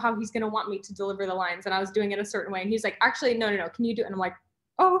already know how he's gonna want me to deliver the lines, and I was doing it a certain way, and he's like, actually, no, can you do it? And I'm like,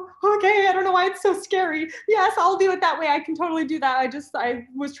 oh, okay, I don't know why it's so scary. Yes, I'll do it that way. I can totally do that. I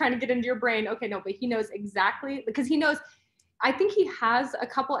was trying to get into your brain. Okay, no, but he knows exactly, because he knows, I think he has a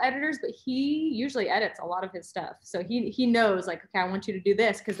couple editors, but he usually edits a lot of his stuff. So he knows like, okay, I want you to do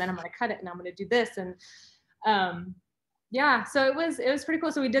this because then I'm gonna cut it and I'm gonna do this. And yeah, so it was pretty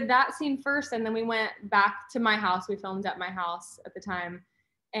cool. So we did that scene first, and then we went back to my house. We filmed at my house at the time,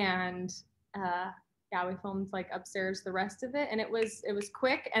 and yeah, we filmed like upstairs the rest of it, and it was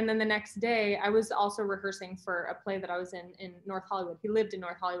quick. And then the next day, I was also rehearsing for a play that I was in North Hollywood. He lived in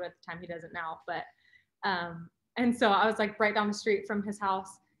North Hollywood at the time. He doesn't now, but and so I was like right down the street from his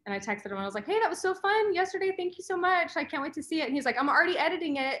house. And I texted him and I was like, hey, that was so fun yesterday. Thank you so much. I can't wait to see it. And he's like, I'm already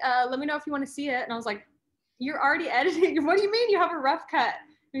editing it. Let me know if you want to see it. And I was like, you're already editing? What do you mean you have a rough cut?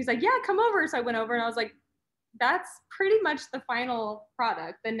 And he's like, yeah, come over. So I went over and I was like, that's pretty much the final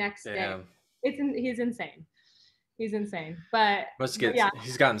product the next day. Damn. He's insane. He's insane. But yeah,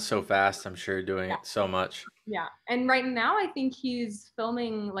 He's gotten so fast, I'm sure, doing yeah, it so much. yeah. And right now I think he's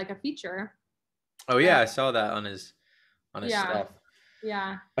filming like a feature. Oh yeah, And I saw that on his yeah, stuff.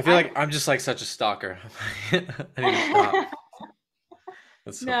 yeah. I feel I like I'm just like such a stalker. I need to stop.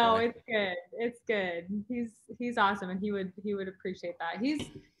 That's so No, funny. it's good. It's good. He's awesome, and he would appreciate that.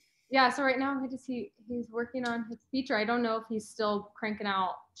 Yeah. So right now, he's working on his feature. I don't know if he's still cranking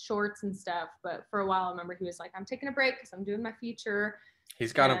out shorts and stuff, but for a while, I remember he was like, "I'm taking a break because I'm doing my feature."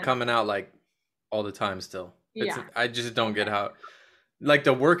 He's got them And coming out like all the time still. yeah, I just don't get how like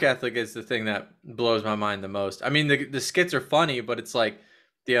the work ethic is the thing that blows my mind the most. I mean the skits are funny, but it's like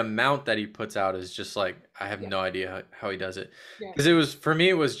the amount that he puts out is just like I have yeah, no idea how he does it. yeah, Because it was for me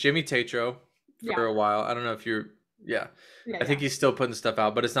it was Jimmy Tatro yeah, for a while. I don't know if you're yeah. yeah, I yeah, think he's still putting stuff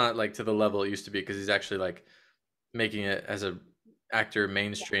out, but it's not like to the level it used to be because he's actually like making it as a actor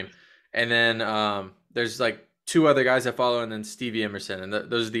mainstream. And then there's like two other guys I follow, and then Stevie Emerson, and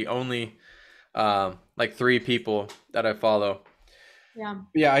those are the only like three people that I follow. yeah.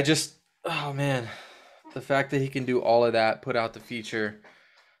 Yeah, I just oh man, the fact that he can do all of that, put out the feature,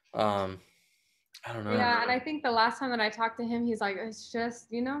 um, I don't know. Yeah, and I think the last time that I talked to him, he's like, it's just,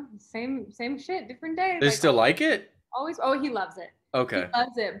 same shit, different day. They Like still like it? always, oh, he loves it. He Okay,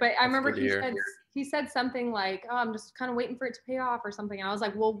 loves it. But I that's remember good to hear. he said something like, "Oh, I'm just kind of waiting for it to pay off or something." And I was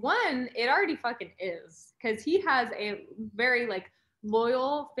like, "Well, one, it already fucking is, because he has a very like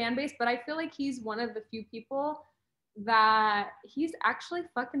loyal fan base. But I feel like he's one of the few people that he's actually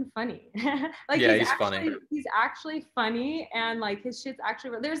fucking funny. Like Yeah, he's funny. he's actually funny, and like his shit's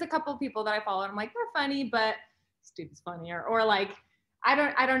actually. There's a couple people that I follow, and I'm like, they're funny, but this dude's funnier, or like I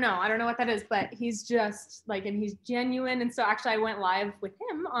don't know what that is, but he's just like, and he's genuine. And so actually I went live with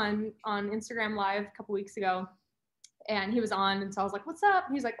him on Instagram Live a couple weeks ago, and he was on, and so I was like, what's up?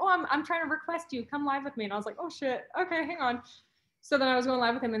 And he's like, oh, I'm trying to request you come live with me. And I was like, oh shit, okay, hang on. So then I was going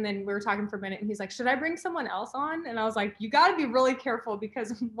live with him, and then we were talking for a minute, and he's like, should I bring someone else on? And I was like, you got to be really careful,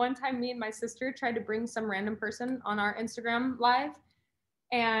 because one time me and my sister tried to bring some random person on our Instagram Live,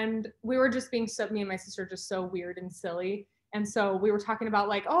 and we were just being so, me and my sister, just so weird and silly. And so we were talking about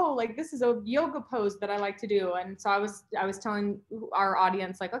like, oh, like this is a yoga pose that I like to do. And so I was telling our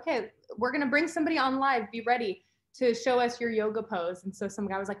audience like, okay, we're gonna bring somebody on live, be ready to show us your yoga pose. And so some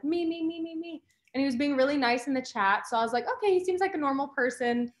guy was like, me, and he was being really nice in the chat. So I was like, okay, he seems like a normal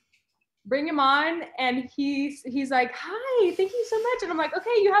person, bring him on. And he's like, hi, thank you so much. And I'm like,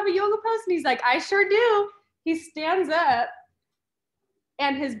 okay, you have a yoga pose? And he's like, I sure do. He stands up,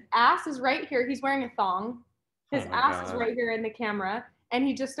 and his ass is right here. He's wearing a thong. His Oh my ass is god. right here in the camera, and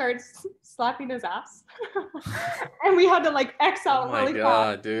he just starts slapping his ass. And we had to like X Oh out my really fast. god,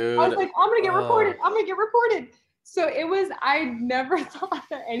 I was dude. like, I'm gonna get Oh. reported. I'm gonna get reported. So it was, I never thought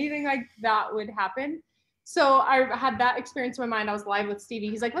that anything like that would happen. So I had that experience in my mind. I was live with Stevie.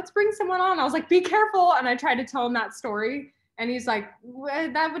 He's like, let's bring someone on. I was like, be careful. And I tried to tell him that story. And he's like,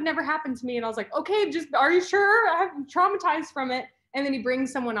 that would never happen to me. And I was like, okay, just, are you sure? I'm traumatized from it. And then he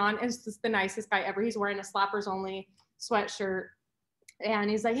brings someone on, and it's just the nicest guy ever. He's wearing a slappers only sweatshirt.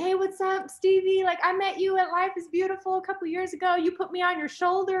 And he's like, hey, what's up, Stevie? Like, I met you at Life is Beautiful a couple years ago. You put me on your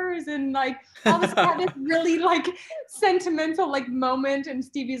shoulders, and like all this, had this really like sentimental like moment. And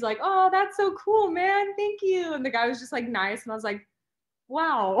Stevie's like, oh, that's so cool, man. Thank you. And the guy was just like nice. And I was like,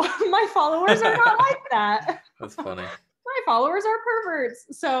 wow, my followers are not like that. That's funny. My followers are perverts.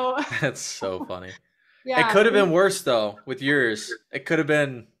 So That's so funny. It yeah. could have been worse though with yours. It could have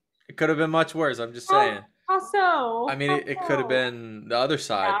been much worse. I'm just How, saying. how so? I mean, How it could have so? been the other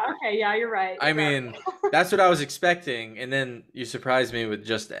side. Yeah, okay, yeah, you're right. I You're right. mean, that's what I was expecting, and then you surprised me with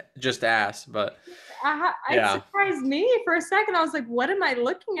just ass. But It yeah, surprised me for a second. I was like, what am I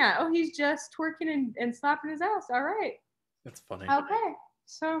looking at? Oh, he's just twerking and slapping his ass. All right. that's funny. Okay.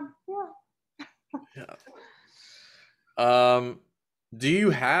 So, yeah. Yeah. Um, do you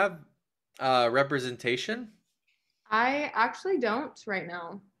have representation? I actually don't right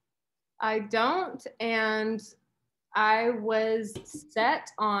now. I don't. And I was set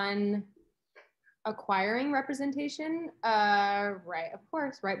on acquiring representation, right, of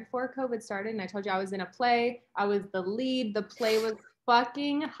course, right before COVID started. And I told you I was in a play. I was the lead. The play was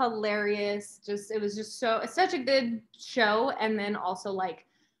fucking hilarious. Just, it was just so, it's such a good show. And then also like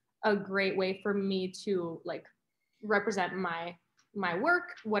a great way for me to like represent my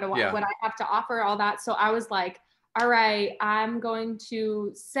work, Yeah. what I have to offer, all that. So I was like, all right, I'm going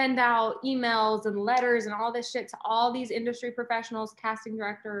to send out emails and letters and all this shit to all these industry professionals, casting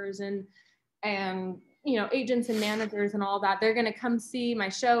directors, and agents and managers and all that, they're going to come see my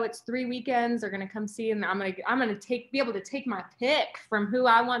show. It's 3 weekends. They're going to come see, and I'm going to be able to take my pick from who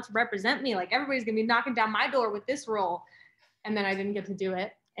I want to represent me. Like everybody's going to be knocking down my door with this role. And then I didn't get to do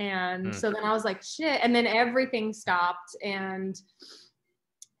it. And so then I was like, shit. And then everything stopped, and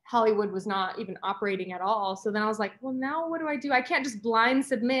Hollywood was not even operating at all. So then I was like, well, now what do I do? I can't just blind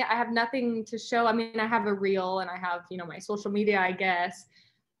submit. I have nothing to show. I mean, I have a reel and I have, my social media, I guess,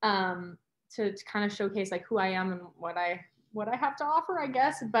 to kind of showcase like who I am and what I have to offer, I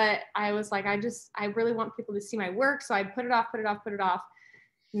guess. But I was like, I really want people to see my work. So I put it off.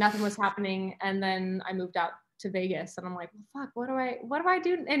 Nothing was happening. And then I moved out to Vegas, and I'm like, well, fuck, what do I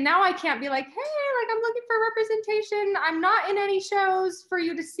do? And now I can't be like, hey, like I'm looking for representation. I'm not in any shows for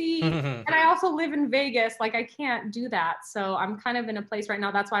you to see. And I also live in Vegas. Like I can't do that. So I'm kind of in a place right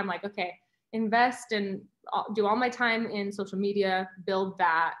now. That's why I'm like, okay, invest and do all my time in social media, build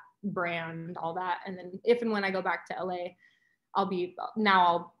that brand, all that. And then if and when I go back to LA, I'll be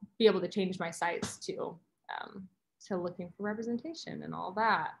able to change my sites to looking for representation and all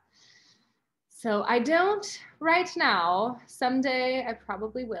that. So I don't right now. Someday I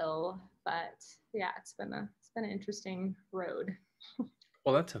probably will, but yeah, it's been an interesting road.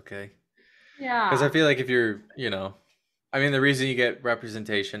 Well, that's okay. Yeah. Because I feel like if you're, I mean, the reason you get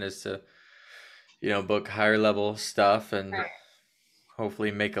representation is to, book higher level stuff and Right. hopefully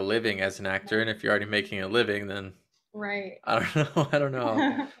make a living as an actor. And if you're already making a living, then Right. I don't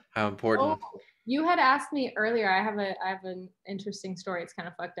know how important. You had asked me earlier. I have an interesting story. It's kind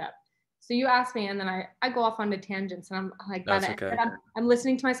of fucked up. So you asked me, and then I go off onto tangents, and I'm like, Okay. I'm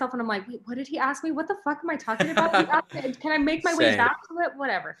listening to myself, and I'm like, wait, what did he ask me? What the fuck am I talking about? Can I make my way back to it?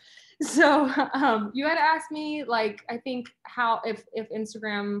 Whatever. So you had asked me, like, I think how if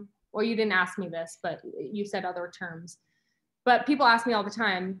Instagram. Well, you didn't ask me this, but you said other terms. But people ask me all the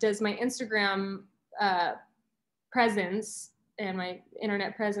time, does my Instagram presence and my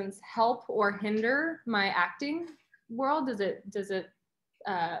internet presence help or hinder my acting world? Does it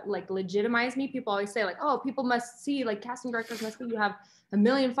like legitimize me? People always say like, oh, people must see, like casting directors must see you have 1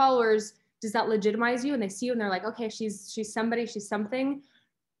 million followers. Does that legitimize you? And they see you and they're like, okay, she's somebody, she's something.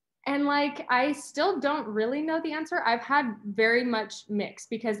 And like, I still don't really know the answer. I've had very much mixed,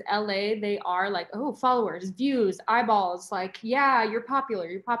 because LA, they are like, oh, followers, views, eyeballs. Like, yeah, you're popular.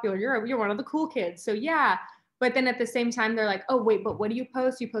 You're one of the cool kids. So yeah. But then at the same time, they're like, oh, wait, but what do you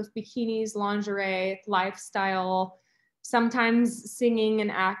post? You post bikinis, lingerie, lifestyle, sometimes singing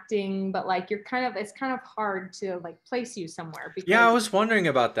and acting, but like it's kind of hard to like place you somewhere. Because Yeah, I was wondering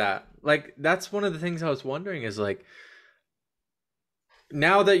about that. Like, that's one of the things I was wondering is like,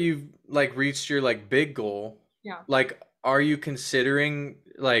 now that you've like reached your like big goal, yeah. like, are you considering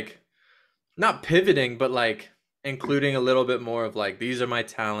like not pivoting, but like including a little bit more of like, these are my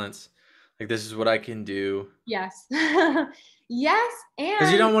talents, like this is what I can do? Yes. Yes. Because you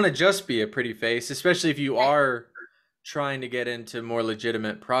And don't want to just be a pretty face, especially if you are trying to get into more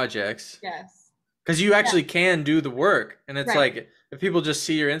legitimate projects. yes. Because you actually can do the work. And it's Right. like, if people just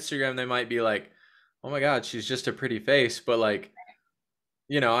see your Instagram, they might be like, oh my God, she's just a pretty face. But like,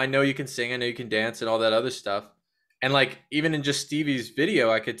 I know you can sing, I know you can dance and all that other stuff. And like, even in just Stevie's video,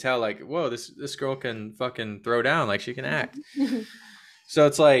 I could tell like, whoa, this girl can fucking throw down. Like, she can act. So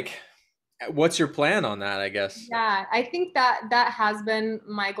it's like, what's your plan on that, I guess? Yeah, I think that has been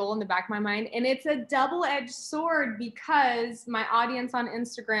my goal in the back of my mind. And it's a double-edged sword, because my audience on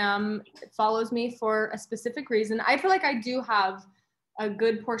Instagram follows me for a specific reason. I feel like I do have a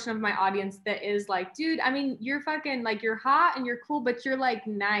good portion of my audience that is like, dude, I mean, you're fucking like, you're hot and you're cool, but you're like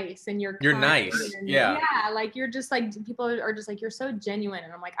nice and you're nice. and, yeah, like you're just like, people are just like, you're so genuine.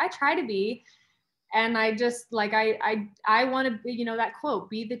 And I'm like, I try to be. And I just like, I want to be, that quote,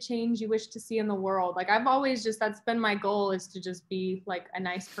 be the change you wish to see in the world. Like I've always that's been my goal, is to just be like a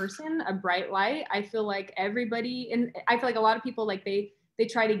nice person, a bright light. I feel like everybody, and I feel like a lot of people, like they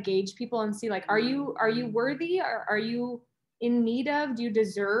try to gauge people and see like, are you worthy? Or are you in need of, do you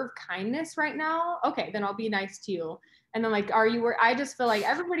deserve kindness right now? Okay, then I'll be nice to you. And then like, I just feel like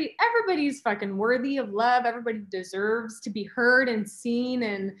everybody's fucking worthy of love. Everybody deserves to be heard and seen.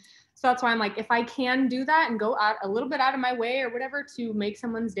 And so that's why I'm like, if I can do that and go out a little bit out of my way or whatever to make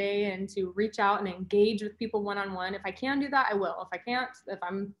someone's day and to reach out and engage with people one-on-one, if I can do that, I will. If I can't, if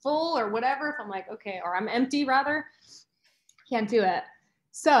I'm full or whatever, if I'm like, okay, or I'm empty rather, can't do it.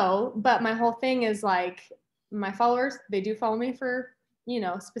 So, but my whole thing is like, my followers, they do follow me for,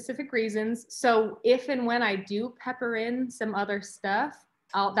 specific reasons. So if and when I do pepper in some other stuff,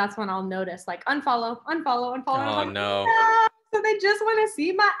 that's when I'll notice like unfollow. Oh no. So they just want to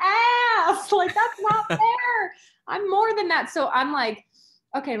see my ass. Like, that's not fair. I'm more than that. So I'm like,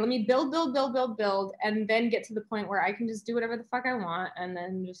 okay, let me build, and then get to the point where I can just do whatever the fuck I want. And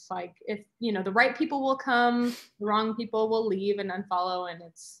then just like, if, you know, the right people will come, the wrong people will leave and unfollow, and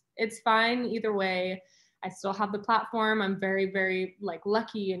it's fine either way. I still have the platform. I'm very, very like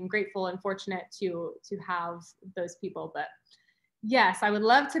lucky and grateful and fortunate to have those people. But yes, I would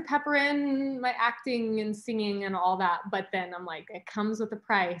love to pepper in my acting and singing and all that. But then I'm like, it comes with a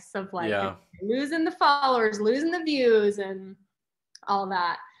price of like Yeah. losing the followers, losing the views, and all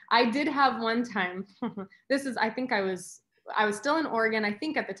that. I did have one time. This is, I think I was still in Oregon. I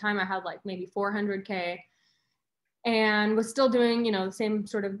think at the time I had like maybe 400K and was still doing, you know, the same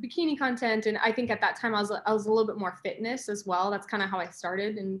sort of bikini content. And I think at that time I was a little bit more fitness as well. That's kind of how I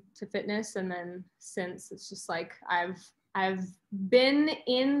started into fitness. And then since, it's just like I've been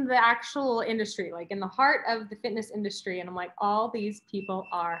in the actual industry, like in the heart of the fitness industry, and I'm like, all these people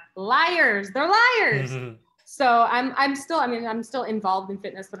are liars. They're liars. So I'm still, I mean, I'm still involved in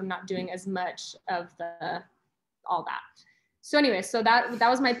fitness, but I'm not doing as much of the all that. So anyway, so that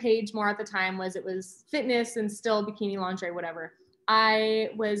was my page more at the time, was it was fitness and still bikini, lingerie, whatever. I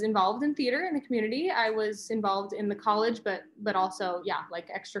was involved in theater in the community. I was involved in the college, but also, yeah, like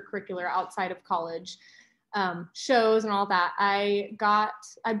extracurricular outside of college, shows and all that. I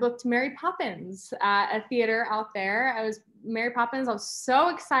booked Mary Poppins at a theater out there. I was Mary Poppins. I was so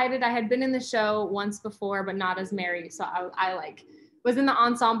excited. I had been in the show once before, but not as Mary. So I like was in the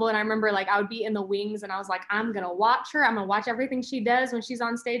ensemble, and I remember like I would be in the wings, and I was like, I'm gonna watch her. I'm gonna watch everything she does when she's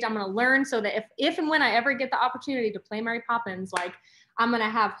on stage. I'm gonna learn, so that if and when I ever get the opportunity to play Mary Poppins, like I'm gonna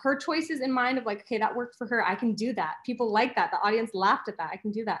have her choices in mind of like, okay, that worked for her. I can do that. People like that. The audience laughed at that. I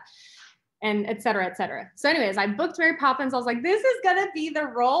can do that. And et cetera, et cetera. So anyways, I booked Mary Poppins. I was like, this is gonna be the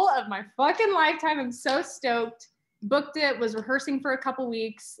role of my fucking lifetime. I'm so stoked. Booked it, was rehearsing for a couple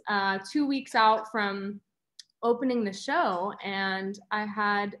weeks, 2 weeks out from opening the show, and I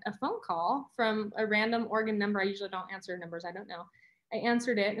had a phone call from a random Oregon number. I usually don't answer numbers. I don't know. I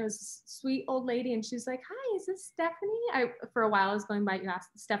answered it, and it was a sweet old lady, and she's like, hi, is this Stephanie? For a while I was going by,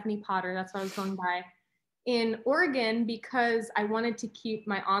 Stephanie Potter. That's what I was going by in Oregon, because I wanted to keep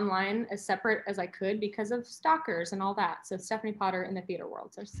my online as separate as I could because of stalkers and all that. So Stephanie Potter in the theater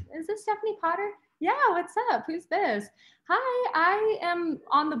world. So is this Stephanie Potter? Yeah, what's up? Who's this? Hi, I am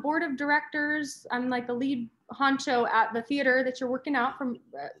on the board of directors. I'm like the lead honcho at the theater that you're working out from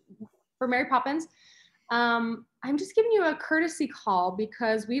for Mary Poppins. I'm just giving you a courtesy call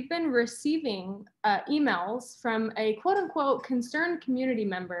because we've been receiving emails from a quote unquote concerned community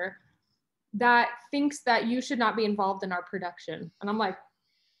member that thinks that you should not be involved in our production. And I'm like,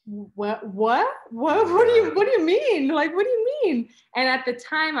 what do you mean? Like, what do you mean? And at the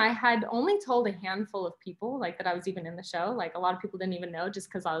time I had only told a handful of people like that I was even in the show. Like a lot of people didn't even know, just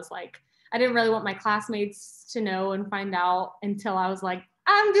because I was like, I didn't really want my classmates to know and find out until I was like,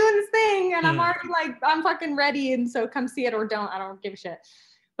 I'm doing this thing and I'm already like, I'm fucking ready. And so come see it or don't, I don't give a shit.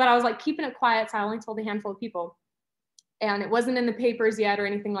 But I was like keeping it quiet. So I only told a handful of people, and it wasn't in the papers yet or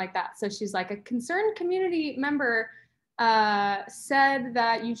anything like that. So she's like, a concerned community member said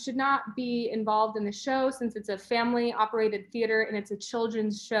that you should not be involved in the show since it's a family operated theater and it's a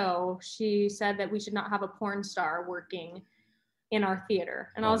children's show. She said that we should not have a porn star working in our theater.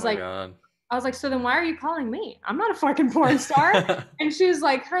 And Oh my God. I was like, so then why are you calling me? I'm not a fucking porn star. And she was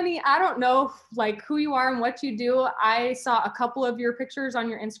like, honey, I don't know like who you are and what you do. I saw a couple of your pictures on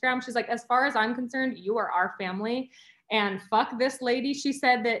your Instagram. She's like, as far as I'm concerned, you are our family. And fuck this lady. She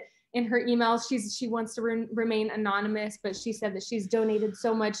said that in her emails, she wants to remain anonymous, but she said that she's donated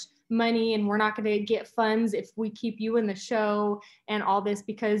so much money and we're not going to get funds if we keep you in the show and all this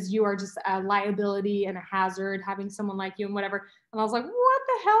because you are just a liability and a hazard having someone like you and whatever. And I was like, what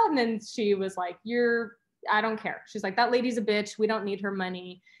the hell? And then she was like, I don't care. She's like, that lady's a bitch. We don't need her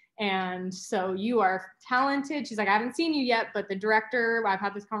money. And so you are talented. She's like, I haven't seen you yet, but the director, I've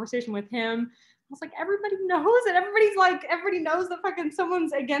had this conversation with him. I was like, everybody knows it. Everybody knows that fucking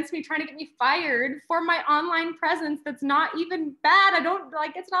someone's against me trying to get me fired for my online presence. That's not even bad. I don't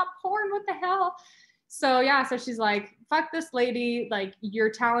like, it's not porn. What the hell? So yeah, so she's like, fuck this lady. Like, you're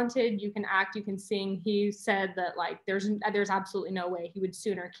talented. You can act, you can sing. He said that like, there's absolutely no way he would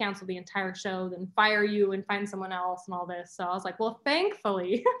sooner cancel the entire show than fire you and find someone else and all this. So I was like, well,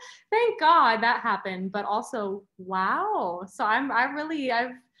 thankfully, thank God that happened. But also, wow. So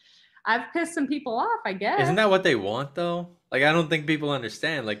I've pissed some people off, I guess. Isn't that what they want though? Like, I don't think people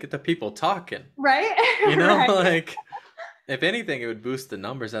understand. Like, get the people talking. Right? You know, Right. like, if anything, it would boost the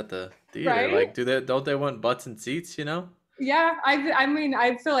numbers at the theater. Right? Like, don't they want butts and seats, you know? Yeah, I mean,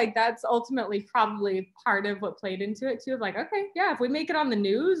 I feel like that's ultimately probably part of what played into it too. Of like, okay, yeah, if we make it on the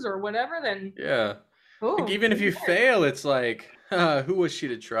news or whatever, then Yeah. Like, cool. even if you fail, it's like, who was she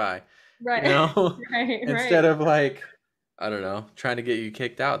to try? You Right. know, Right. Right. instead of like, I don't know, trying to get you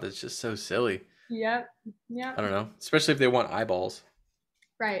kicked out. That's just so silly. Yep. Yep. I don't know, especially if they want eyeballs.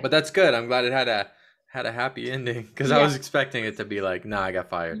 Right. But that's good. I'm glad it had a happy ending because I Yeah. was expecting it to be like, nah, I got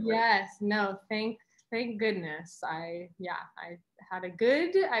fired. Yes. No, thank goodness. I had a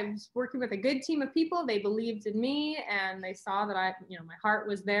good, I was working with a good team of people. They believed in me and they saw that my heart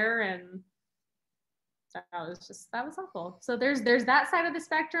was there, and that was awful. So there's that side of the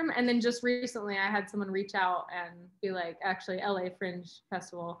spectrum. And then just recently I had someone reach out and be like, actually LA Fringe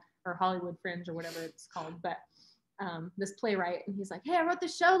Festival or Hollywood Fringe or whatever it's called, but this playwright, and he's like, hey, I wrote the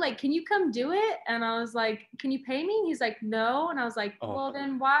show, like, can you come do it? And I was like, can you pay me? He's like, no. And I was like, Oh, well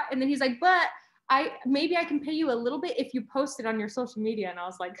then why? And then he's like, but maybe I can pay you a little bit if you post it on your social media. And I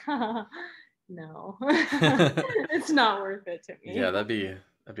was like, no. It's not worth it to yeah, me. that'd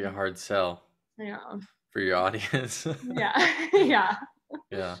be a hard sell Yeah. for your audience. Yeah. Yeah.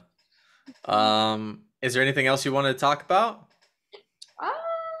 Yeah. Is there anything else you wanted to talk about? Uh,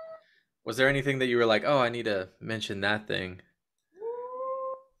 Was there anything that you were like, oh, I need to mention that thing?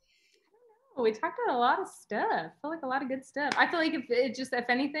 we talked about a lot of stuff. I feel like a lot of good stuff. I feel like if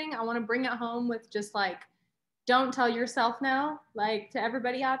anything, I want to bring it home with just like, don't tell yourself no. Like, to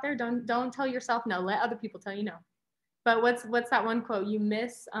everybody out there, don't tell yourself no. Let other people tell you no. But what's that one quote? You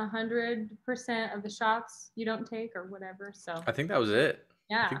miss 100% of the shots you don't take, or whatever. So I think that was it. I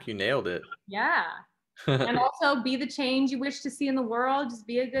yeah, think you nailed it. yeah. And also be the change you wish to see in the world. Just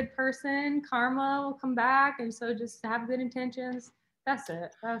be a good person. Karma will come back, and so just have good intentions. That's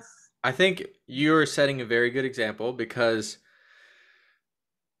it. That's I think you're setting a very good example because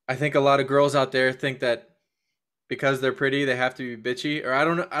I think a lot of girls out there think that because they're pretty, they have to be bitchy. Or I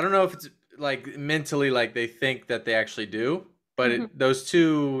don't know if it's like mentally like they think that they actually do, but mhm. those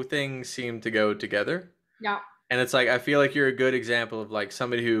two things seem to go together. Yeah, And it's like I feel like you're a good example of like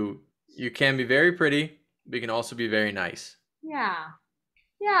somebody who you can be very pretty, but you can also be very nice. yeah.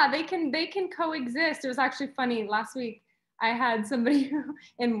 Yeah, they can coexist. It was actually funny. Last week I had somebody who,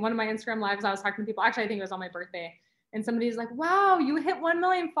 in one of my Instagram lives, I was talking to people. Actually, I think it was on my birthday. And somebody's like, wow, you hit 1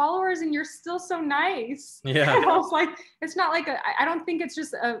 million followers and you're still so nice. Yeah. And I was like, it's not like I don't think it's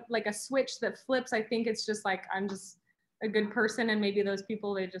just like a switch that flips. I think it's just like, I'm just a good person. And maybe those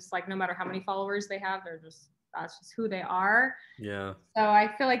people, they just like, no matter how many followers they have, that's just who they are. Yeah. So I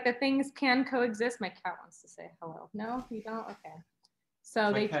feel like the things can coexist. My cat wants to say hello. No, you don't? Okay. So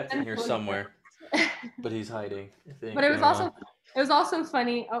My they cat's in can here coexist. somewhere, but he's hiding, I But think. it I was don't also know.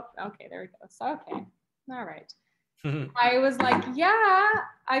 funny. Oh, okay, there we go. So okay. All right. I was like, yeah.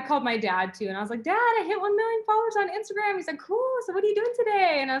 I called my dad too, and I was like, Dad, I hit 1 million followers on Instagram. He's like, cool. So what are you doing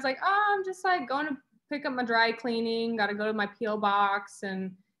today? And I was like, oh, I'm just like going to pick up my dry cleaning. Got to go to my PO box.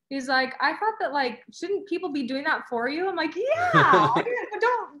 And he's like, I thought that like, shouldn't people be doing that for you? I'm like, yeah.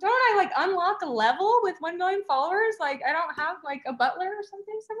 Don't I like unlock a level with 1 million followers? Like, I don't have like a butler or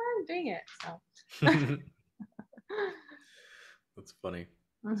something somewhere. I'm doing it. That's funny.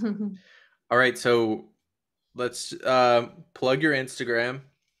 So. All right, so let's plug your Instagram,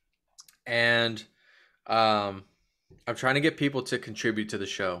 and um, I'm trying to get people to contribute to the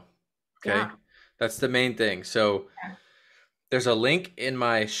show. Yeah. Okay, that's the main thing. So there's a link in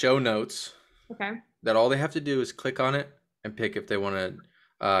my show notes Okay. that all they have to do is click on it and pick if they want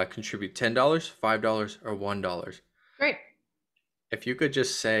to contribute $10, $5, or $1. Great. If you could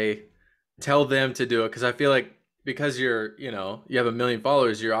just tell them to do it, because I feel like because you have 1 million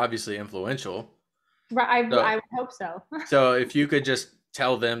followers, you're obviously influential. Right. I So, would hope so. so if you could just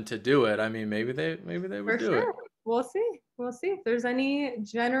tell them to do it, I mean, maybe they would For do it. sure. We'll see. We'll see. If there's any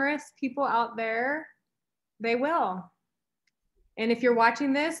generous people out there, they will. And if you're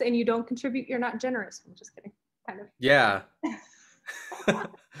watching this and you don't contribute, you're not generous. I'm just kidding. Kind of. Yeah.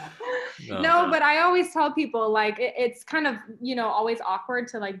 No, No. but I always tell people like it's kind of, always awkward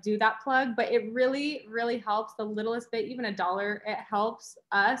to like do that plug, but it really, really helps. The littlest bit, even $1, it helps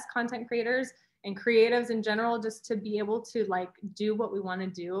us content creators and creatives in general just to be able to like do what we want to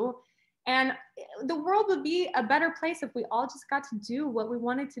do. And the world would be a better place if we all just got to do what we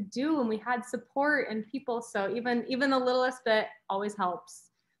wanted to do and we had support and people. So even the littlest bit always helps.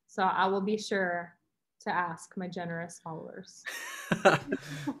 So I will be sure to ask my generous followers.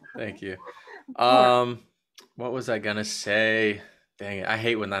 Thank you. Of course. What was I gonna say? Dang it, I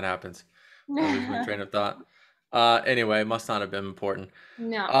hate when that happens. I lose my train of thought. Anyway, must not have been important.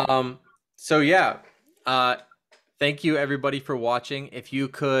 No. Um, so yeah, thank you everybody for watching. If you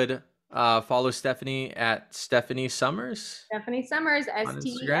could follow Stephanie at Stefani Somers Stefani Somers, on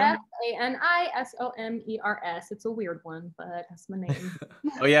Instagram. STEFANISOMERS. It's a weird one, but that's my name.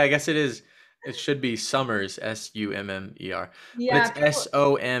 Oh yeah, I guess it is It should be Summers, Summer, but Yeah, it's people,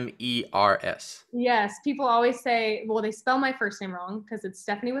 Somers. yes, people always say, well, they spell my first name wrong because it's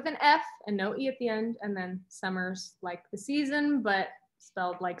Stephanie with an F and no E at the end, and then Summers like the season, but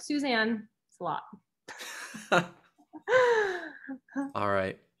spelled like Suzanne. It's a lot. All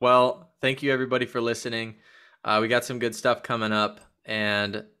right. Well, thank you everybody for listening. We got some good stuff coming up,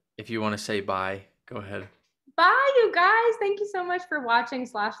 and if you want to say bye, go ahead. Bye, you guys. Thank you so much for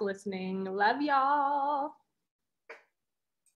watching/listening. Love y'all.